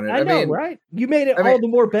sticker on it. I know, right? You made it all the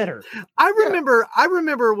more better. I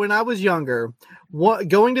remember when I was younger,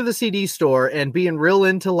 going to the CD store and being real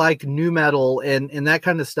into like new metal and that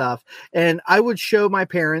kind of stuff. And I would show my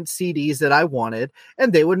parents CDs that I wanted,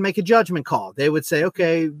 and they would make a judgment call. They would say,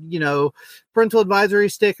 okay, parental advisory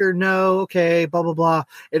sticker, no, okay, blah, blah, blah.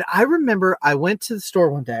 And I remember I went to the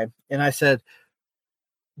store one day and I said,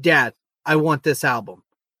 Dad, I want this album.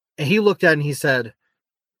 And he looked at it and he said,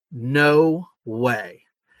 no way.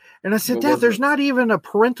 And I said, Dad, there's not even a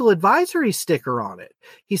parental advisory sticker on it.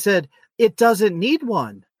 He said, it doesn't need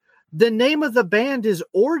one. The name of the band is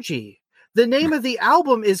Orgy. The name of the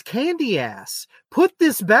album is Candy Ass. Put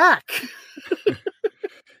this back.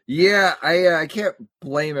 Yeah, I can't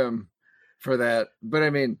blame him for that. But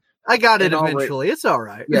I mean, I got it eventually. It's all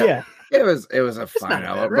right. Yeah. It was a fine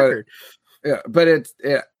album. But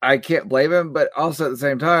I can't blame him. But also at the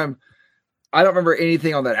same time, I don't remember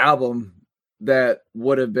anything on that album that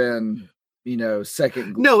would have been,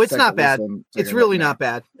 second. No, it's not bad. Listen, it's really not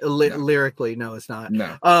bad. Lyrically, no, it's not.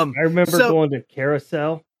 No. I remember going to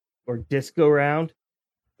Carousel or Disco Round.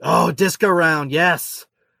 Oh, Disco Round, yes.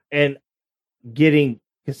 And getting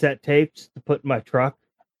cassette tapes to put in my truck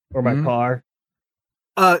or my car.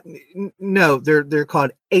 No, they're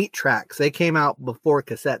called 8-tracks. They came out before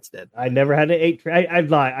cassettes did. I never had an 8-track. I'd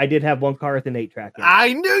lie. I did have one car with an 8-track.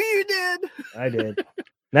 I knew you did. I did.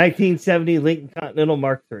 1970 Lincoln Continental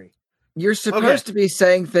Mark III. You're supposed to be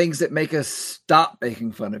saying things that make us stop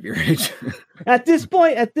making fun of your age. At this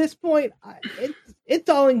point, it's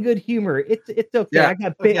all in good humor. It's okay. Yeah, I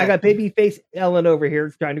got baby face Ellen over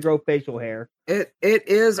here trying to grow facial hair. It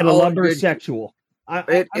is and a lumbersexual.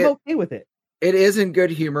 I'm okay with it. It is in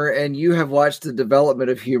good humor, and you have watched the development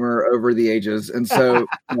of humor over the ages, and so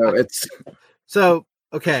it's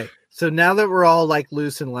okay. So now that we're all like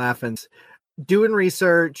loose and laughing, doing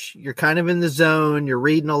research, you're kind of in the zone, you're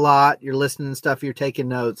reading a lot, you're listening to stuff, you're taking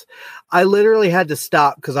notes. I literally had to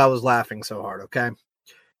stop because I was laughing so hard. Okay,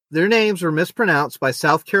 their names were mispronounced by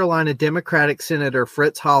South Carolina Democratic Senator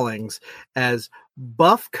Fritz Hollings as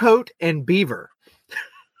Buffcoat and Beaver.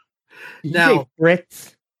 Did you say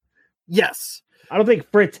Fritz? Yes. I don't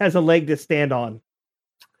think Fritz has a leg to stand on.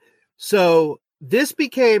 So this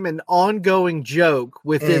became an ongoing joke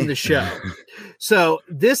within the show. So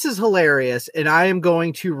this is hilarious. And I am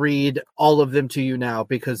going to read all of them to you now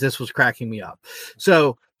because this was cracking me up.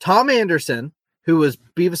 So Tom Anderson, who was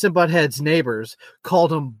Beavis and Butthead's neighbors,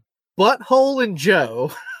 called him Butthole and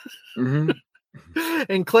Joe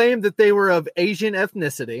and claimed that they were of Asian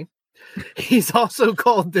ethnicity. He's also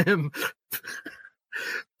called them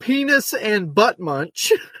Penis and Butt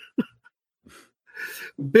Munch.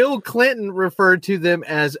 Bill Clinton referred to them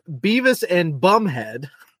as Beavis and Bumhead.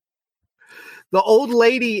 The old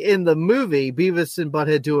lady in the movie Beavis and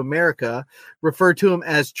Butthead to America referred to him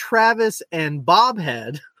as Travis and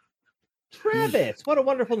Bobhead. Travis, what a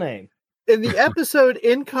wonderful name. In the episode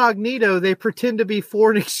Incognito, they pretend to be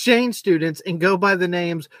foreign exchange students and go by the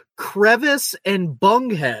names Crevice and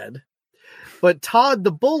Bunghead. But Todd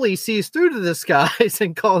the bully sees through to the skies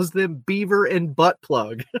and calls them Beaver and Butt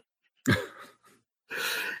Plug.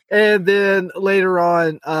 And then later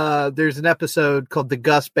on, there's an episode called The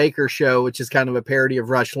Gus Baker Show, which is kind of a parody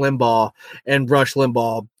of Rush Limbaugh. And Rush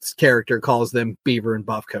Limbaugh's character calls them Beaver and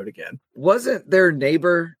Buffcoat again. Wasn't their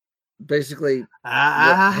neighbor basically? Oh,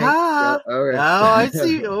 I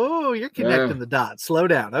see. Oh, you're connecting the dots. Slow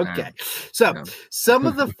down. Okay. So some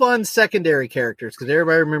of the fun secondary characters, because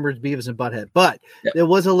everybody remembers Beavis and Butthead, but there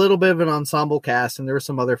was a little bit of an ensemble cast and there were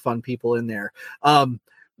some other fun people in there.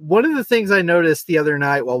 One of the things I noticed the other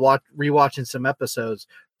night while rewatching some episodes,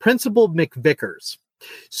 Principal McVickers.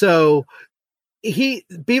 So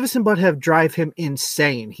Beavis and Butthead drive him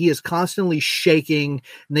insane. He is constantly shaking,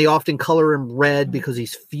 and they often color him red because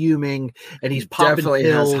he's fuming and he's popping definitely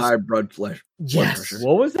pills. has high blood pressure. Yes.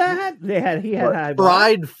 What was that? He had high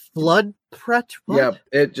fried blood pressure. Yeah,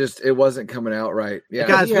 it wasn't coming out right. Yeah,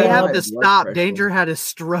 guys, he we had have high to blood stop. pressure. Danger had a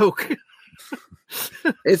stroke.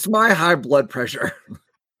 It's my high blood pressure.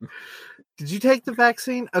 Did you take the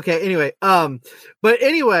vaccine? Okay, anyway,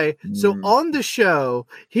 so on the show,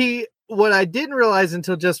 what I didn't realize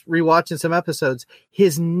until just rewatching some episodes,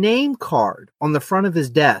 his name card on the front of his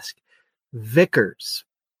desk, Vickers.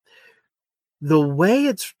 The way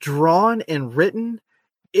it's drawn and written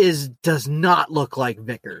does not look like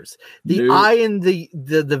Vickers. The I and the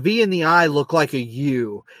V and the I look like a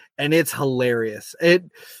U, and it's hilarious. It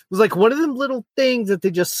was like one of them little things that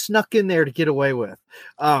they just snuck in there to get away with.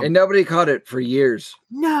 And nobody caught it for years.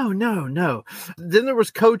 No. Then there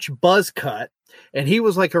was Coach Buzzcut, and he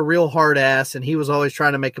was like a real hard ass, and he was always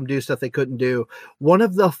trying to make them do stuff they couldn't do. One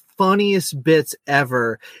of the funniest bits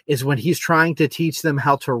ever is when he's trying to teach them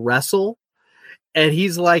how to wrestle. And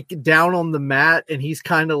he's like down on the mat, and he's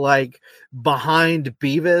kind of like behind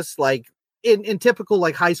Beavis, like in typical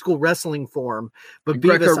like high school wrestling form. But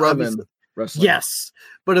Beavis, obviously, wrestling. Yes,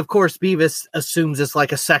 but of course Beavis assumes it's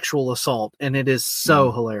like a sexual assault, and it is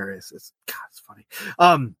so hilarious. It's funny.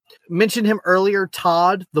 Mentioned him earlier,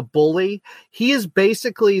 Todd the bully. He is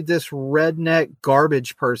basically this redneck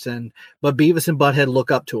garbage person, but Beavis and Butthead look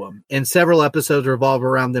up to him. And several episodes revolve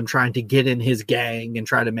around them trying to get in his gang and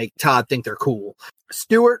try to make Todd think they're cool.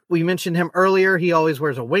 Stuart, we mentioned him earlier. He always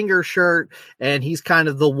wears a Winger shirt, and he's kind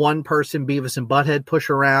of the one person Beavis and Butthead push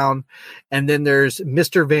around. And then there's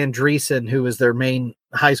Mr. Van Driesen, who is their main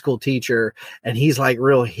high school teacher, and he's like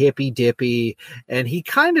real hippy dippy, and he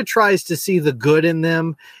kind of tries to see the good in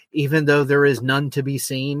them, even though there is none to be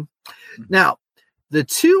seen. Now, the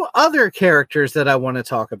two other characters that I want to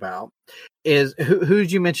talk about is who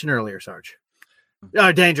did you mention earlier, Sarge?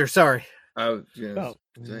 Oh, Danger. Sorry. Oh, yes.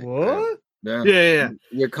 What? Yeah.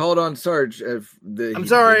 You called on Sarge. I'm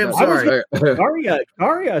sorry.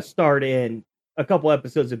 Daria starred in a couple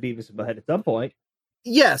episodes of Beavis and Butthead at some point.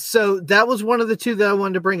 Yes, so that was one of the two that I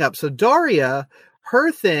wanted to bring up. So Daria,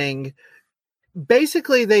 her thing,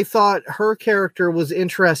 basically they thought her character was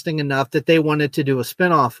interesting enough that they wanted to do a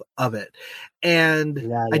spinoff of it. And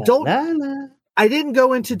I didn't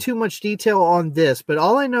go into too much detail on this, but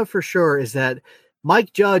all I know for sure is that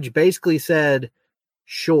Mike Judge basically said,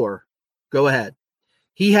 sure, go ahead.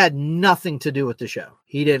 He had nothing to do with the show.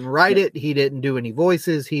 He didn't write it. He didn't do any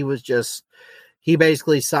voices. He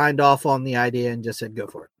basically signed off on the idea and just said, go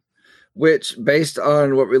for it. Which, based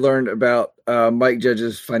on what we learned about Mike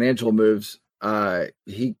Judge's financial moves,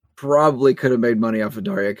 he probably could have made money off of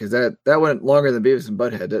Daria, because that went longer than Beavis and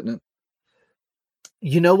Butthead, didn't it?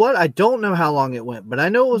 You know what? I don't know how long it went, but I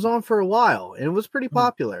know it was on for a while, and it was pretty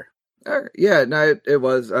popular. Yeah, no, it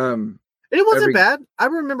was. It wasn't bad. I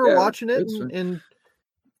remember watching it, and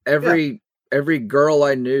every girl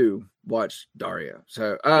I knew watched Daria.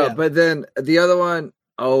 So, but then the other one,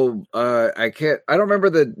 I don't remember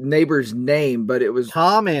the neighbor's name, but it was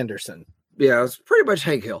Tom Anderson. Yeah, it was pretty much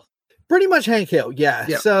Hank Hill. Yeah.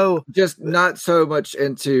 So just not so much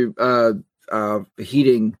into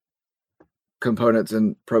heating components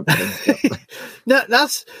and propane.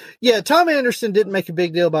 Tom Anderson didn't make a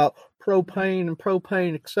big deal about propane and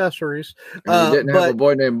propane accessories. And he didn't have a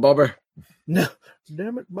boy named Bubba. No.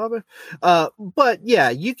 Damn it, Bubba. But yeah,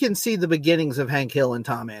 you can see the beginnings of Hank Hill and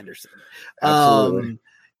Tom Anderson. Absolutely.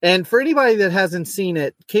 And for anybody that hasn't seen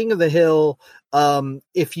it, King of the Hill,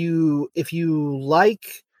 if you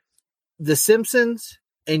like The Simpsons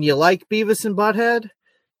and you like Beavis and Butthead,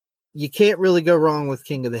 you can't really go wrong with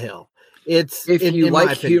King of the Hill. If you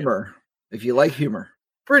like humor.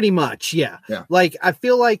 Pretty much, yeah. Like, I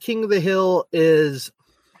feel like King of the Hill is,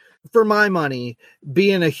 for my money,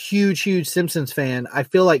 being a huge Simpsons fan, I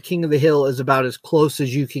feel like King of the Hill is about as close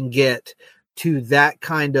as you can get to that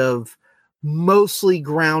kind of mostly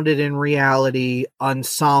grounded in reality,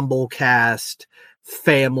 ensemble cast,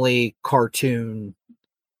 family cartoon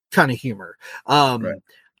kind of humor.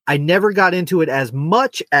 I never got into it as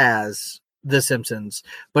much as The Simpsons,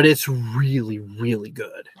 but it's really, really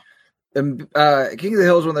good. And King of the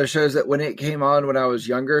Hill is one of those shows that when it came on when I was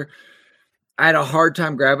younger, I had a hard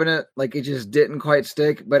time grabbing it. Like, it just didn't quite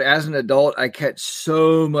stick. But as an adult, I catch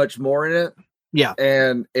so much more in it. Yeah.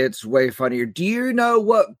 And it's way funnier. Do you know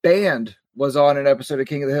what band was on an episode of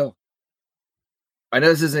King of the Hill? I know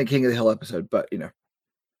this isn't a King of the Hill episode, but, it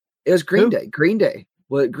was Green Day. Green Day.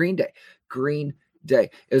 It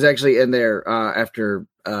was actually in there after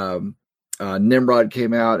Nimrod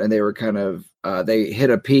came out, and they were kind of they hit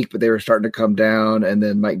a peak, but they were starting to come down. And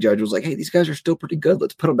then Mike Judge was like, "Hey, these guys are still pretty good.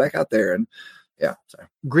 Let's put them back out there." And yeah, so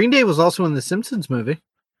Green Day was also in the Simpsons movie.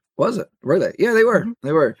 Was it? Were they? Yeah, they were.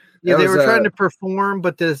 They were. Yeah, That they was, were trying to perform,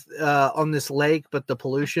 but this on this lake, but the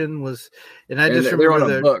pollution was, and I just they were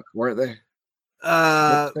remember on a book, weren't they?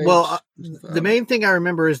 The main thing I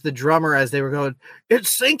remember is the drummer as they were going,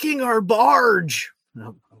 "It's sinking our barge."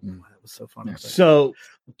 Oh, that was so funny. So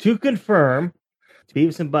to confirm,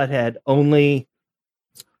 Beavis and Butthead only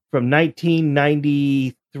from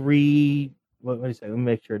 1993. What did I say? Let me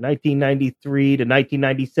make sure. 1993 to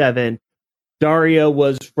 1997. Dario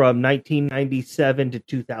was from 1997 to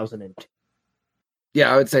 2002.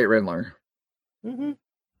 Yeah, I would say it ran longer. Mm-hmm.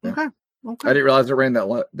 Yeah. Okay. I didn't realize it ran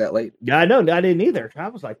that late. Yeah, I know. I didn't either. I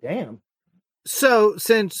was like, damn. So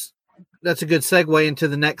since that's a good segue into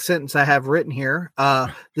the next sentence I have written here,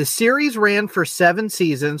 the series ran for 7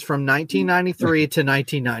 seasons from 1993 to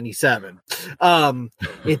 1997.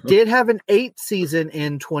 It did have an 8th season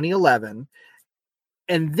in 2011.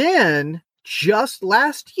 And then just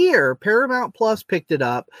last year, Paramount Plus picked it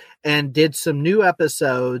up and did some new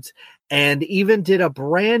episodes and even did a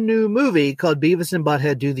brand new movie called Beavis and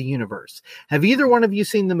Butthead Do the Universe. Have either one of you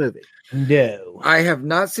seen the movie? No. I have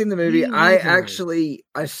not seen the movie. I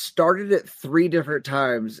started it 3 different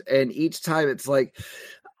times, and each time it's like,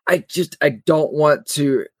 I don't want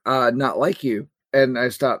to not like you. And I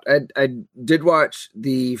stopped. I did watch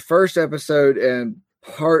the first episode and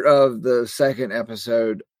part of the second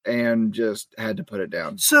episode and just had to put it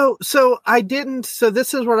down. So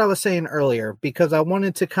this is what I was saying earlier, because I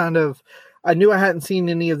wanted to I knew I hadn't seen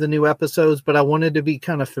any of the new episodes, but I wanted to be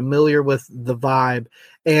kind of familiar with the vibe,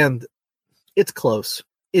 and it's close.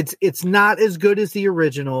 It's not as good as the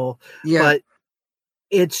original, but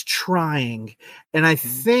it's trying. And I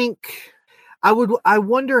think I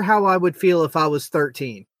wonder how I would feel if I was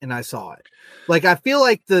 13 and I saw it. Like, I feel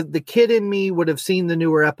like the kid in me would have seen the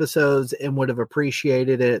newer episodes and would have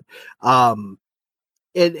appreciated it. And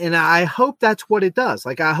I hope that's what it does.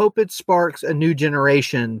 Like, I hope it sparks a new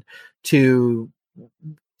generation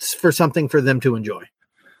for something for them to enjoy.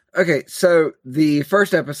 Okay, so the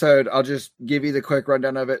first episode, I'll just give you the quick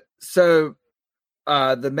rundown of it. So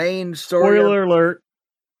the main story... Spoiler alert.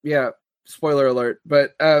 Yeah, spoiler alert.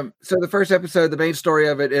 But so the first episode, the main story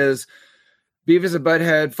of it is Beavis and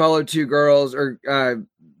Butthead follow 2 girls, or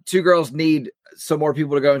 2 girls need some more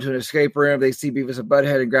people to go into an escape room. They see Beavis and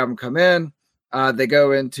Butthead and grab them, come in. They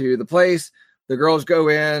go into the place. The girls go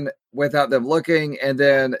in without them looking, and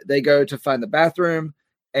then they go to find the bathroom,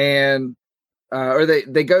 and or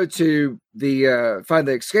they go to the find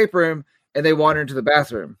the escape room, and they wander into the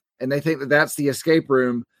bathroom, and they think that that's the escape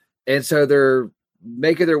room, and so they're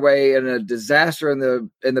making their way in a disaster in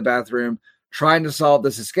the bathroom, trying to solve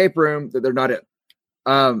this escape room that they're not in.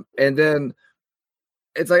 And then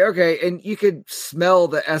it's like, okay, and you could smell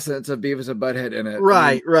the essence of Beavis and Butthead in it.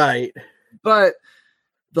 Right, right. But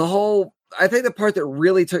I think the part that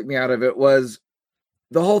really took me out of it was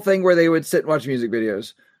the whole thing where they would sit and watch music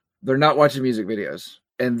videos. They're not watching music videos.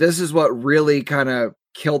 And this is what really kind of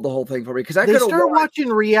killed the whole thing for me. Because they start watching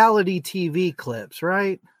reality TV clips,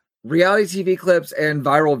 right? Reality TV clips and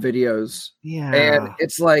viral videos. Yeah. And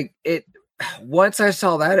it's like, once I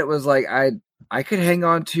saw that, it was like, I could hang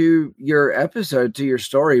on to your episode, to your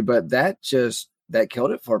story, but that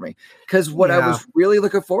killed it for me. Because what I was really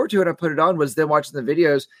looking forward to when I put it on was them watching the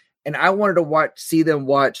videos, and I wanted to see them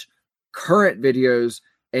watch current videos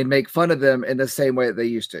and make fun of them in the same way that they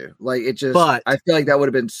used to. Like, I feel like that would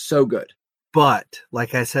have been so good. But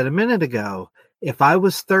like I said a minute ago, if I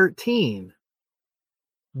was 13,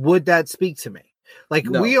 would that speak to me? Like,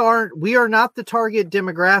 no. we are not the target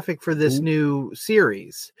demographic for this new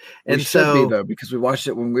series. And we should be, though, because we watched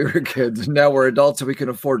it when we were kids. Now we're adults, so we can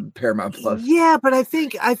afford Paramount Plus. Yeah, but I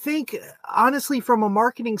think honestly, from a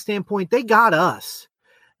marketing standpoint, they got us.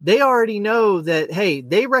 They already know that, hey,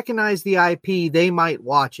 they recognize the IP, they might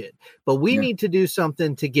watch it, but we need to do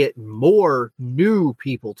something to get more new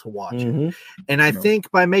people to watch it. And I think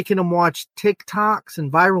by making them watch TikToks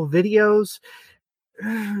and viral videos,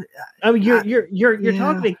 I mean, you're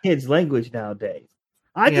talking to kids' language nowadays.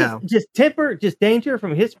 Just temper, Danger,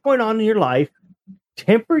 from his point on in your life,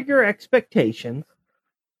 temper your expectations,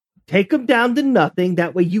 take them down to nothing.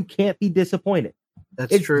 That way you can't be disappointed.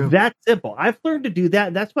 It's true. That simple. I've learned to do that.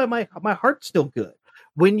 And that's why my heart's still good.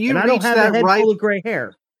 When you reach that head full of gray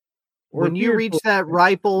hair, when you reach that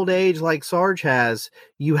ripe old age like Sarge has,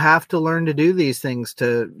 you have to learn to do these things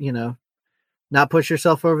to, not push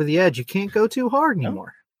yourself over the edge. You can't go too hard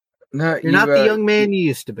anymore. No, you're not the young man you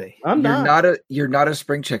used to be. I'm not. You're not a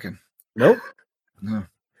spring chicken. Nope. No.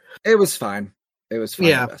 It was fine. It was fine.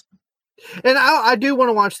 Yeah. And I do want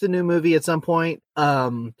to watch the new movie at some point. Yeah,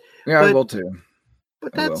 I will too.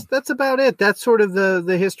 But that's about it. That's sort of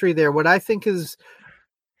the history there. What I think is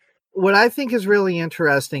really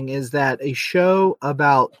interesting is that a show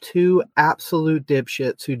about two absolute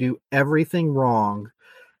dipshits who do everything wrong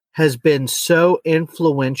has been so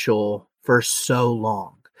influential for so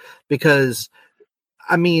long. Because,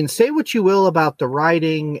 I mean, say what you will about the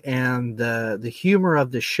writing and the humor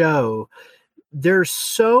of the show, there's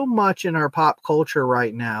so much in our pop culture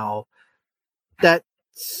right now that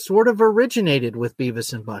sort of originated with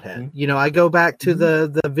Beavis and Butthead. You know, I go back to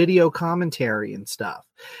the video commentary and stuff.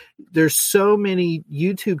 There's so many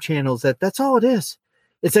YouTube channels that's all it is.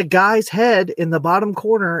 It's a guy's head in the bottom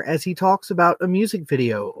corner as he talks about a music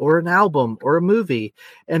video or an album or a movie.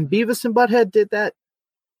 And Beavis and Butthead did that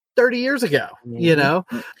 30 years ago, you know,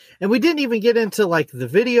 and we didn't even get into like the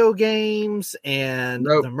video games and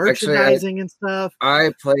the merchandising and stuff.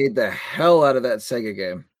 I played the hell out of that Sega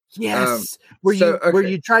game. Yes, where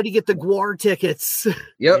you tried to get the Gwar tickets.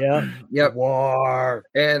 Yep. Gwar.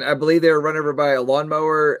 And I believe they were run over by a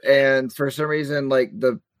lawnmower, and for some reason, like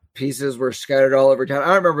the pieces were scattered all over town. I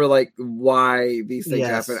don't remember like why these things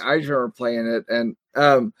happen. I just remember playing it and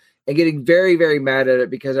getting very, very mad at it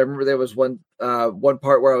because I remember there was one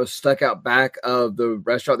part where I was stuck out back of the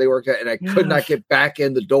restaurant they worked at, and I could not get back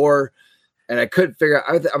in the door. And I couldn't figure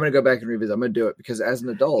out. I'm going to go back and revisit. I'm going to do it because as an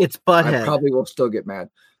adult, it's Butthead. I probably will still get mad.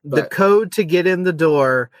 The code to get in the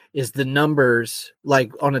door is the numbers,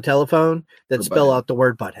 like on a telephone, that spell out the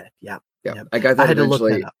word Butthead. Yeah. I got that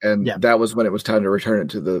eventually, and Yeah. that was when it was time to return it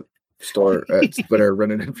to the store when I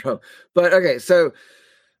rented it from. But okay, so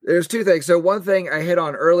there's two things. So one thing I hit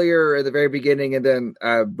on earlier at the very beginning, and then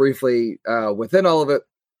briefly within all of it.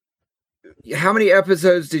 How many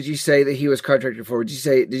episodes did you say that he was contracted for? Did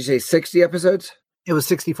you say 60 episodes? It was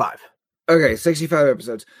 65. Okay, 65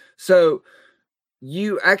 episodes. So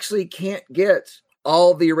you actually can't get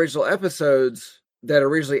all the original episodes that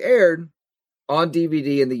originally aired on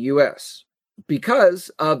DVD in the US because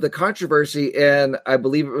of the controversy in, I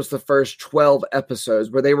believe it was the first 12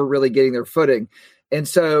 episodes where they were really getting their footing. And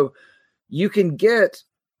so you can get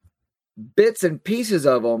bits and pieces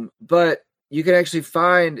of them, but you can actually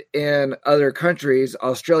find in other countries,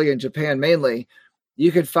 Australia and Japan mainly,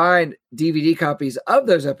 you can find DVD copies of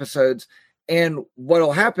those episodes. And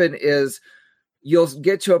what'll happen is you'll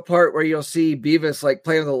get to a part where you'll see Beavis like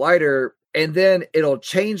playing with the lighter, and then it'll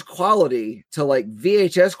change quality to like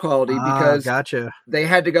VHS quality because they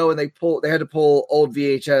had to go and they had to pull old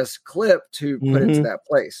VHS clip to put into that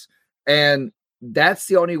place. And that's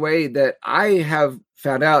the only way that I have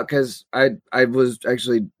found out, because I was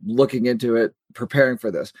actually looking into it, preparing for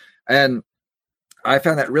this. And I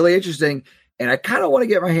found that really interesting. And I kind of want to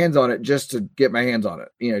get my hands on it just to get my hands on it,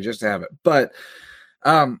 you know, just to have it. But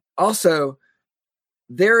also,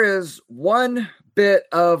 there is one bit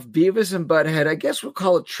of Beavis and Butthead, I guess we'll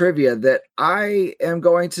call it trivia, that I am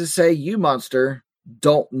going to say you, Monster,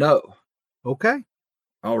 don't know. Okay.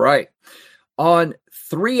 All right. On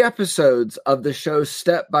 3 episodes of the show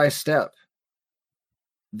Step by Step,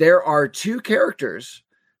 there are 2 characters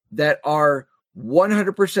that are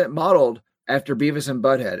 100% modeled after Beavis and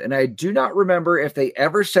Butthead. And I do not remember if they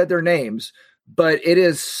ever said their names, but it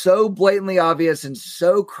is so blatantly obvious and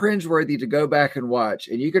so cringeworthy to go back and watch.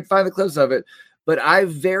 And you can find the clips of it. But I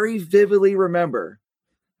very vividly remember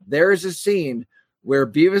there is a scene where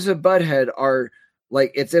Beavis and Butthead are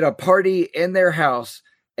like, it's at a party in their house,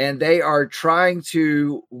 and they are trying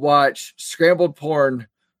to watch scrambled porn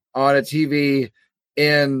on a TV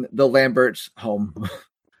in the Lambert's home.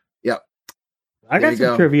 Yep. I got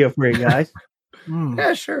some trivia for you guys.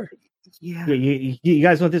 Yeah, sure. Yeah. You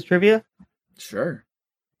guys want this trivia? Sure.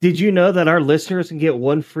 Did you know that our listeners can get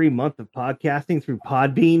 1 free month of podcasting through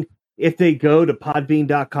Podbean if they go to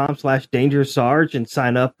podbean.com/dangersarge and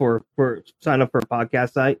sign up for a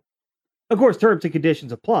podcast site? Of course, terms and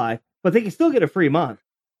conditions apply, but they can still get a free month.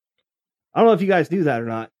 I don't know if you guys knew that or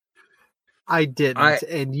not. I didn't,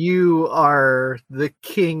 and you are the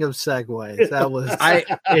king of segues. That was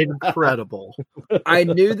incredible. I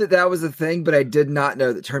knew that was a thing, but I did not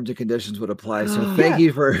know that terms and conditions would apply. So thank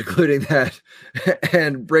you for including that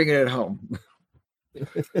and bringing it home.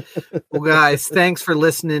 Well, guys, thanks for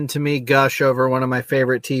listening to me gush over one of my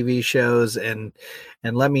favorite TV shows, and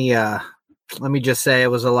let me just say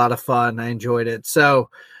it was a lot of fun. I enjoyed it. So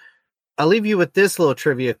I'll leave you with this little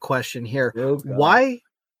trivia question here.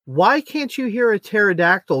 Why can't you hear a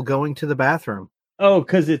pterodactyl going to the bathroom? Oh,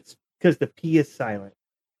 because the P is silent.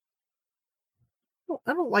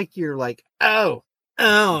 I don't like your like, oh,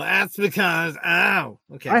 Oh, that's because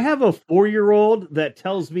okay. I have a 4-year-old that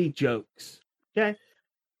tells me jokes. Okay.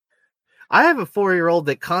 I have a 4-year-old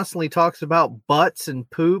that constantly talks about butts and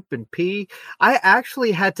poop and pee. I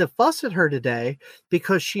actually had to fuss at her today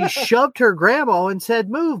because she shoved her grandma and said,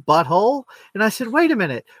 "Move, butthole." And I said, wait a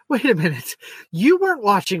minute. You weren't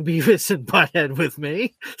watching Beavis and Butthead with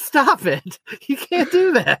me. Stop it. You can't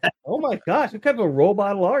do that. Oh my gosh, what kind of a role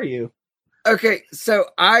model are you? Okay, so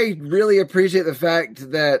I really appreciate the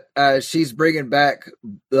fact that she's bringing back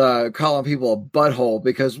calling people a butthole,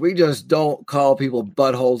 because we just don't call people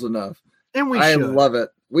buttholes enough. And I love it.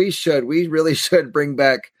 We should. We really should bring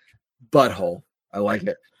back butthole. I like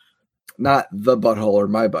it. Not the butthole or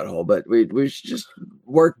my butthole, but we should just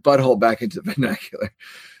work butthole back into the vernacular.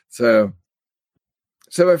 So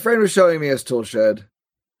my friend was showing me his tool shed,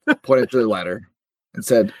 pointed to the ladder, and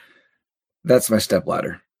said, "That's my step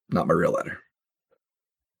ladder. Not my real ladder."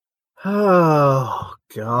 Oh,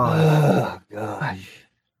 God. Oh, gosh.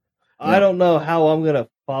 I don't know how I'm going to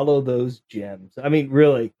follow those gems. I mean,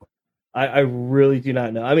 really, I really do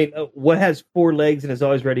not know. I mean, what has 4 legs and is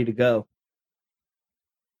always ready to go?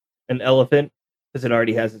 An elephant, because it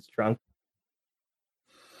already has its trunk.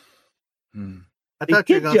 I thought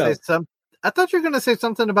you were going to say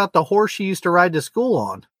something about the horse she used to ride to school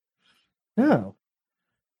on. Oh.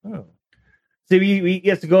 So he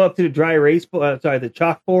has to go up to the dry erase, the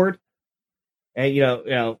chalkboard,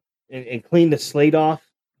 and and clean the slate off.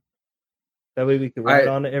 That way we can write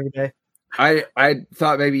on it every day. I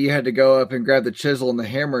thought maybe you had to go up and grab the chisel and the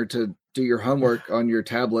hammer to do your homework on your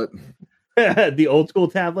tablet. The old school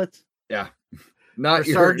tablets. Yeah, not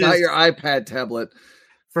your iPad tablet.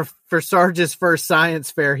 For Sarge's first science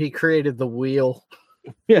fair, he created the wheel.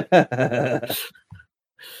 Yeah.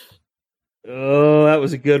 Oh, that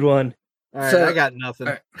was a good one. All right, I got nothing.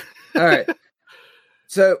 All right.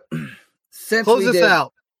 So since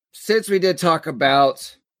we did talk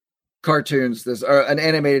about cartoons, or an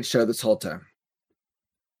animated show this whole time,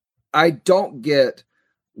 I don't get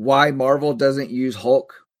why Marvel doesn't use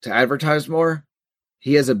Hulk to advertise more.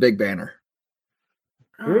 He has a big banner.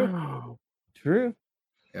 True.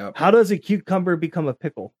 Yep. How does a cucumber become a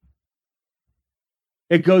pickle?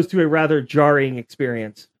 It goes through a rather jarring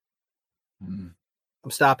experience. I'm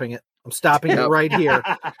stopping it. I'm stopping it right here.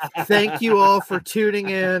 Thank you all for tuning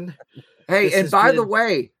in. Hey, and by the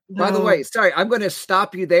way, sorry, I'm going to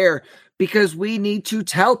stop you there because we need to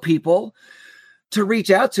tell people to reach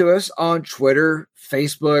out to us on Twitter,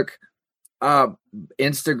 Facebook,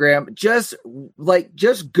 Instagram. Just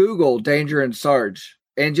Google Danger and Sarge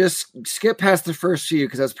and just skip past the first few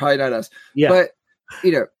because that's probably not us. Yeah. But,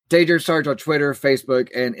 Danger and Sarge on Twitter, Facebook,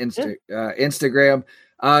 and Instagram.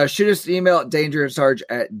 Shoot us an email at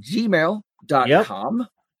dangerandsarge@gmail.com. Yep.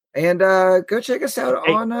 And go check us out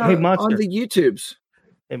on the YouTubes.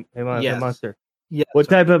 Hey, Monster. Yes. What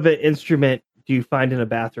type of an instrument do you find in a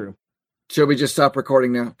bathroom? Should we just stop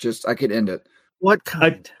recording now? I could end it. What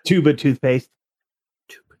kind? A tube of toothpaste.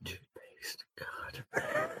 God.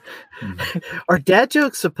 Are dad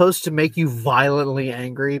jokes supposed to make you violently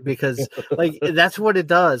angry? Because that's what it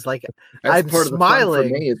does. Like, that's I'm part smiling. Of the fun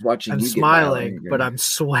for me is watching I'm you smiling, but I'm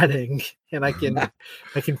sweating, and I can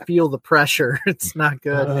feel the pressure. It's not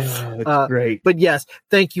good. It's great. But yes,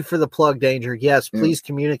 thank you for the plug, Danger. Yes, please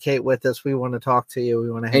communicate with us. We want to talk to you. We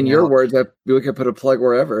want to hang out. In your words, we could put a plug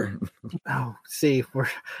wherever. Oh, see,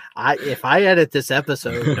 if I edit this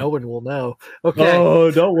episode, no one will know. Okay. Oh,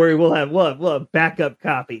 don't worry. We'll have backup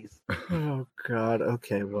copies. Oh God.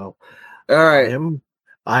 Okay. Well. All right.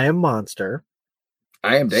 I am Monster.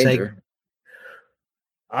 I am Danger.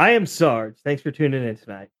 I am Sarge. Thanks for tuning in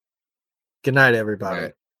tonight. Good night, everybody.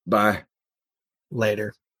 Right. Bye.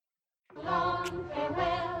 Later.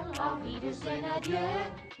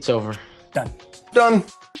 It's over. Done.